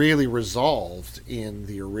never really resolved in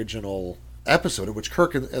the original episode, which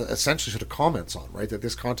Kirk essentially sort of comments on, right? That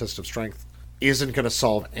this contest of strength isn't going to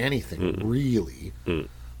solve anything, really. And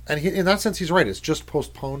in that sense, he's right. It's just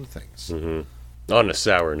postponed things. On a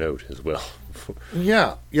sour note as well.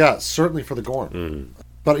 Yeah, certainly for the Gorn.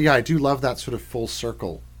 But yeah, I do love that sort of full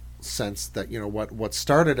circle sense that, you know, what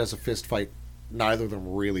started as a fist fight, neither of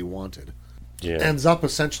them really wanted, ends up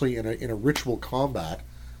essentially in a ritual combat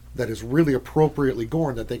that is really appropriately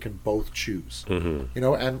Gorn that they can both choose. You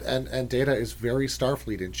know, and Data is very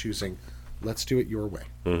Starfleet in choosing, let's do it your way.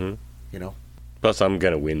 You know. Plus, I'm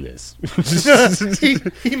going to win this.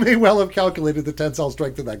 he may well have calculated the tensile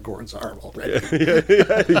strength of that Gorn's arm already.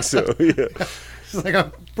 I think so, yeah. He's like,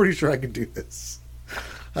 I'm pretty sure I can do this.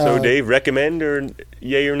 So, Dave, recommend or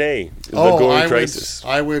yay or nay? The Gorn Crisis.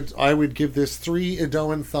 I would give this 3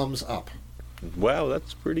 Edoan thumbs up. Wow,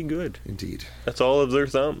 that's pretty good. Indeed. That's all of their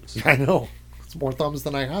thumbs. I know. It's more thumbs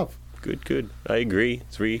than I have. Good. I agree.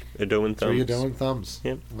 3 Edoan thumbs. 3 Edoan thumbs.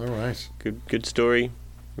 Yep. All right. Good story.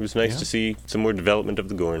 It was nice to see some more development of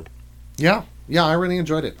the Gorn. Yeah, I really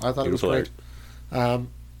enjoyed it. I thought Beautiful it was great.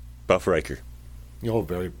 Buff Riker. Oh,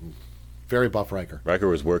 very, very buff Riker. Riker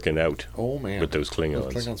was working out. Oh, man. With those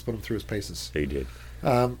Klingons. Those Klingons put him through his paces. They did.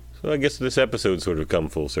 So I guess this episode sort of come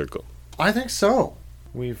full circle. I think so.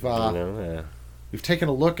 We've We've taken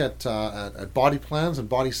a look at body plans and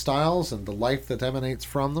body styles and the life that emanates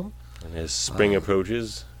from them. And as spring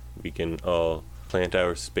approaches, we can all plant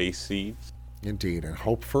our space seeds. Indeed, and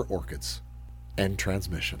hope for orchids. End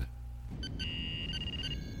transmission.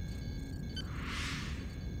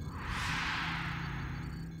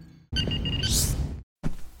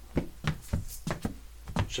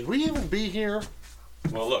 Should we even be here?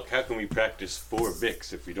 Well, look, how can we practice for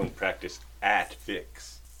Vix if we don't practice at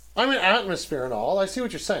Vix? I'm in atmosphere and all. I see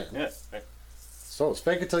what you're saying. Yeah. So it's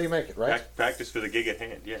fake it till you make it, right? Practice for the gig at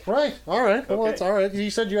hand, yeah. Right. All right. Well, Okay. that's all right.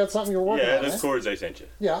 You said you had something you were working Yeah, on, those eh? chords I sent you.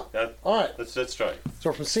 Yeah. All right. Let's try.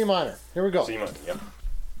 So from C minor. Here we go. C minor, yeah.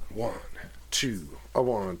 1, 2,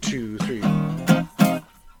 1, 2, 3.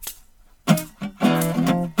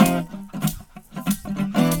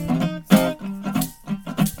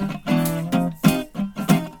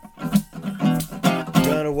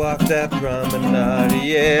 Gonna walk that promenade,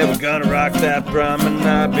 yeah, we're gonna rock that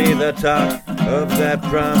promenade, be the talk of that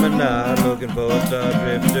promenade, looking for a star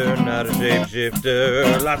drifter, not a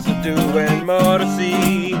shapeshifter, lots to do and more to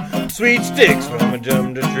see, sweet sticks from a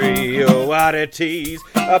jump to tree, oh oddities,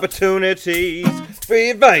 opportunities, free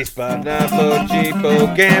advice, but not for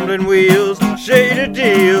cheapo gambling wheels, shaded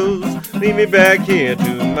deals, leave me back here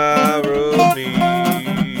tomorrow, please.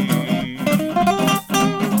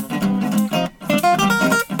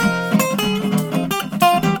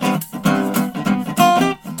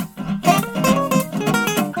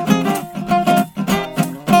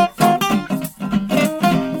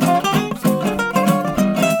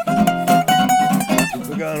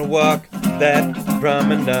 Walk that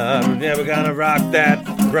promenade, yeah, we're gonna rock that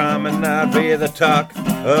promenade, be the talk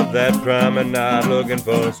of that promenade, looking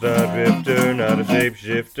for a star drifter, not a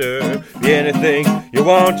shapeshifter, be anything you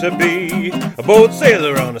want to be, a boat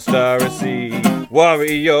sailor on a starry sea,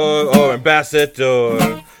 warrior or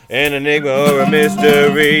ambassador, an enigma or a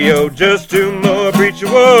mystery, oh, just two more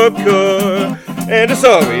preacher warp core, and a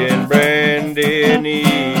saurian Brandon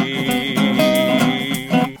E.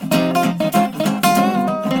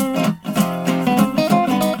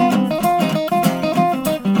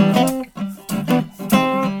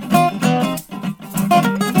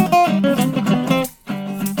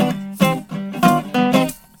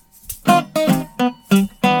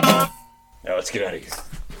 Now let's get out of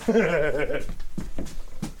here.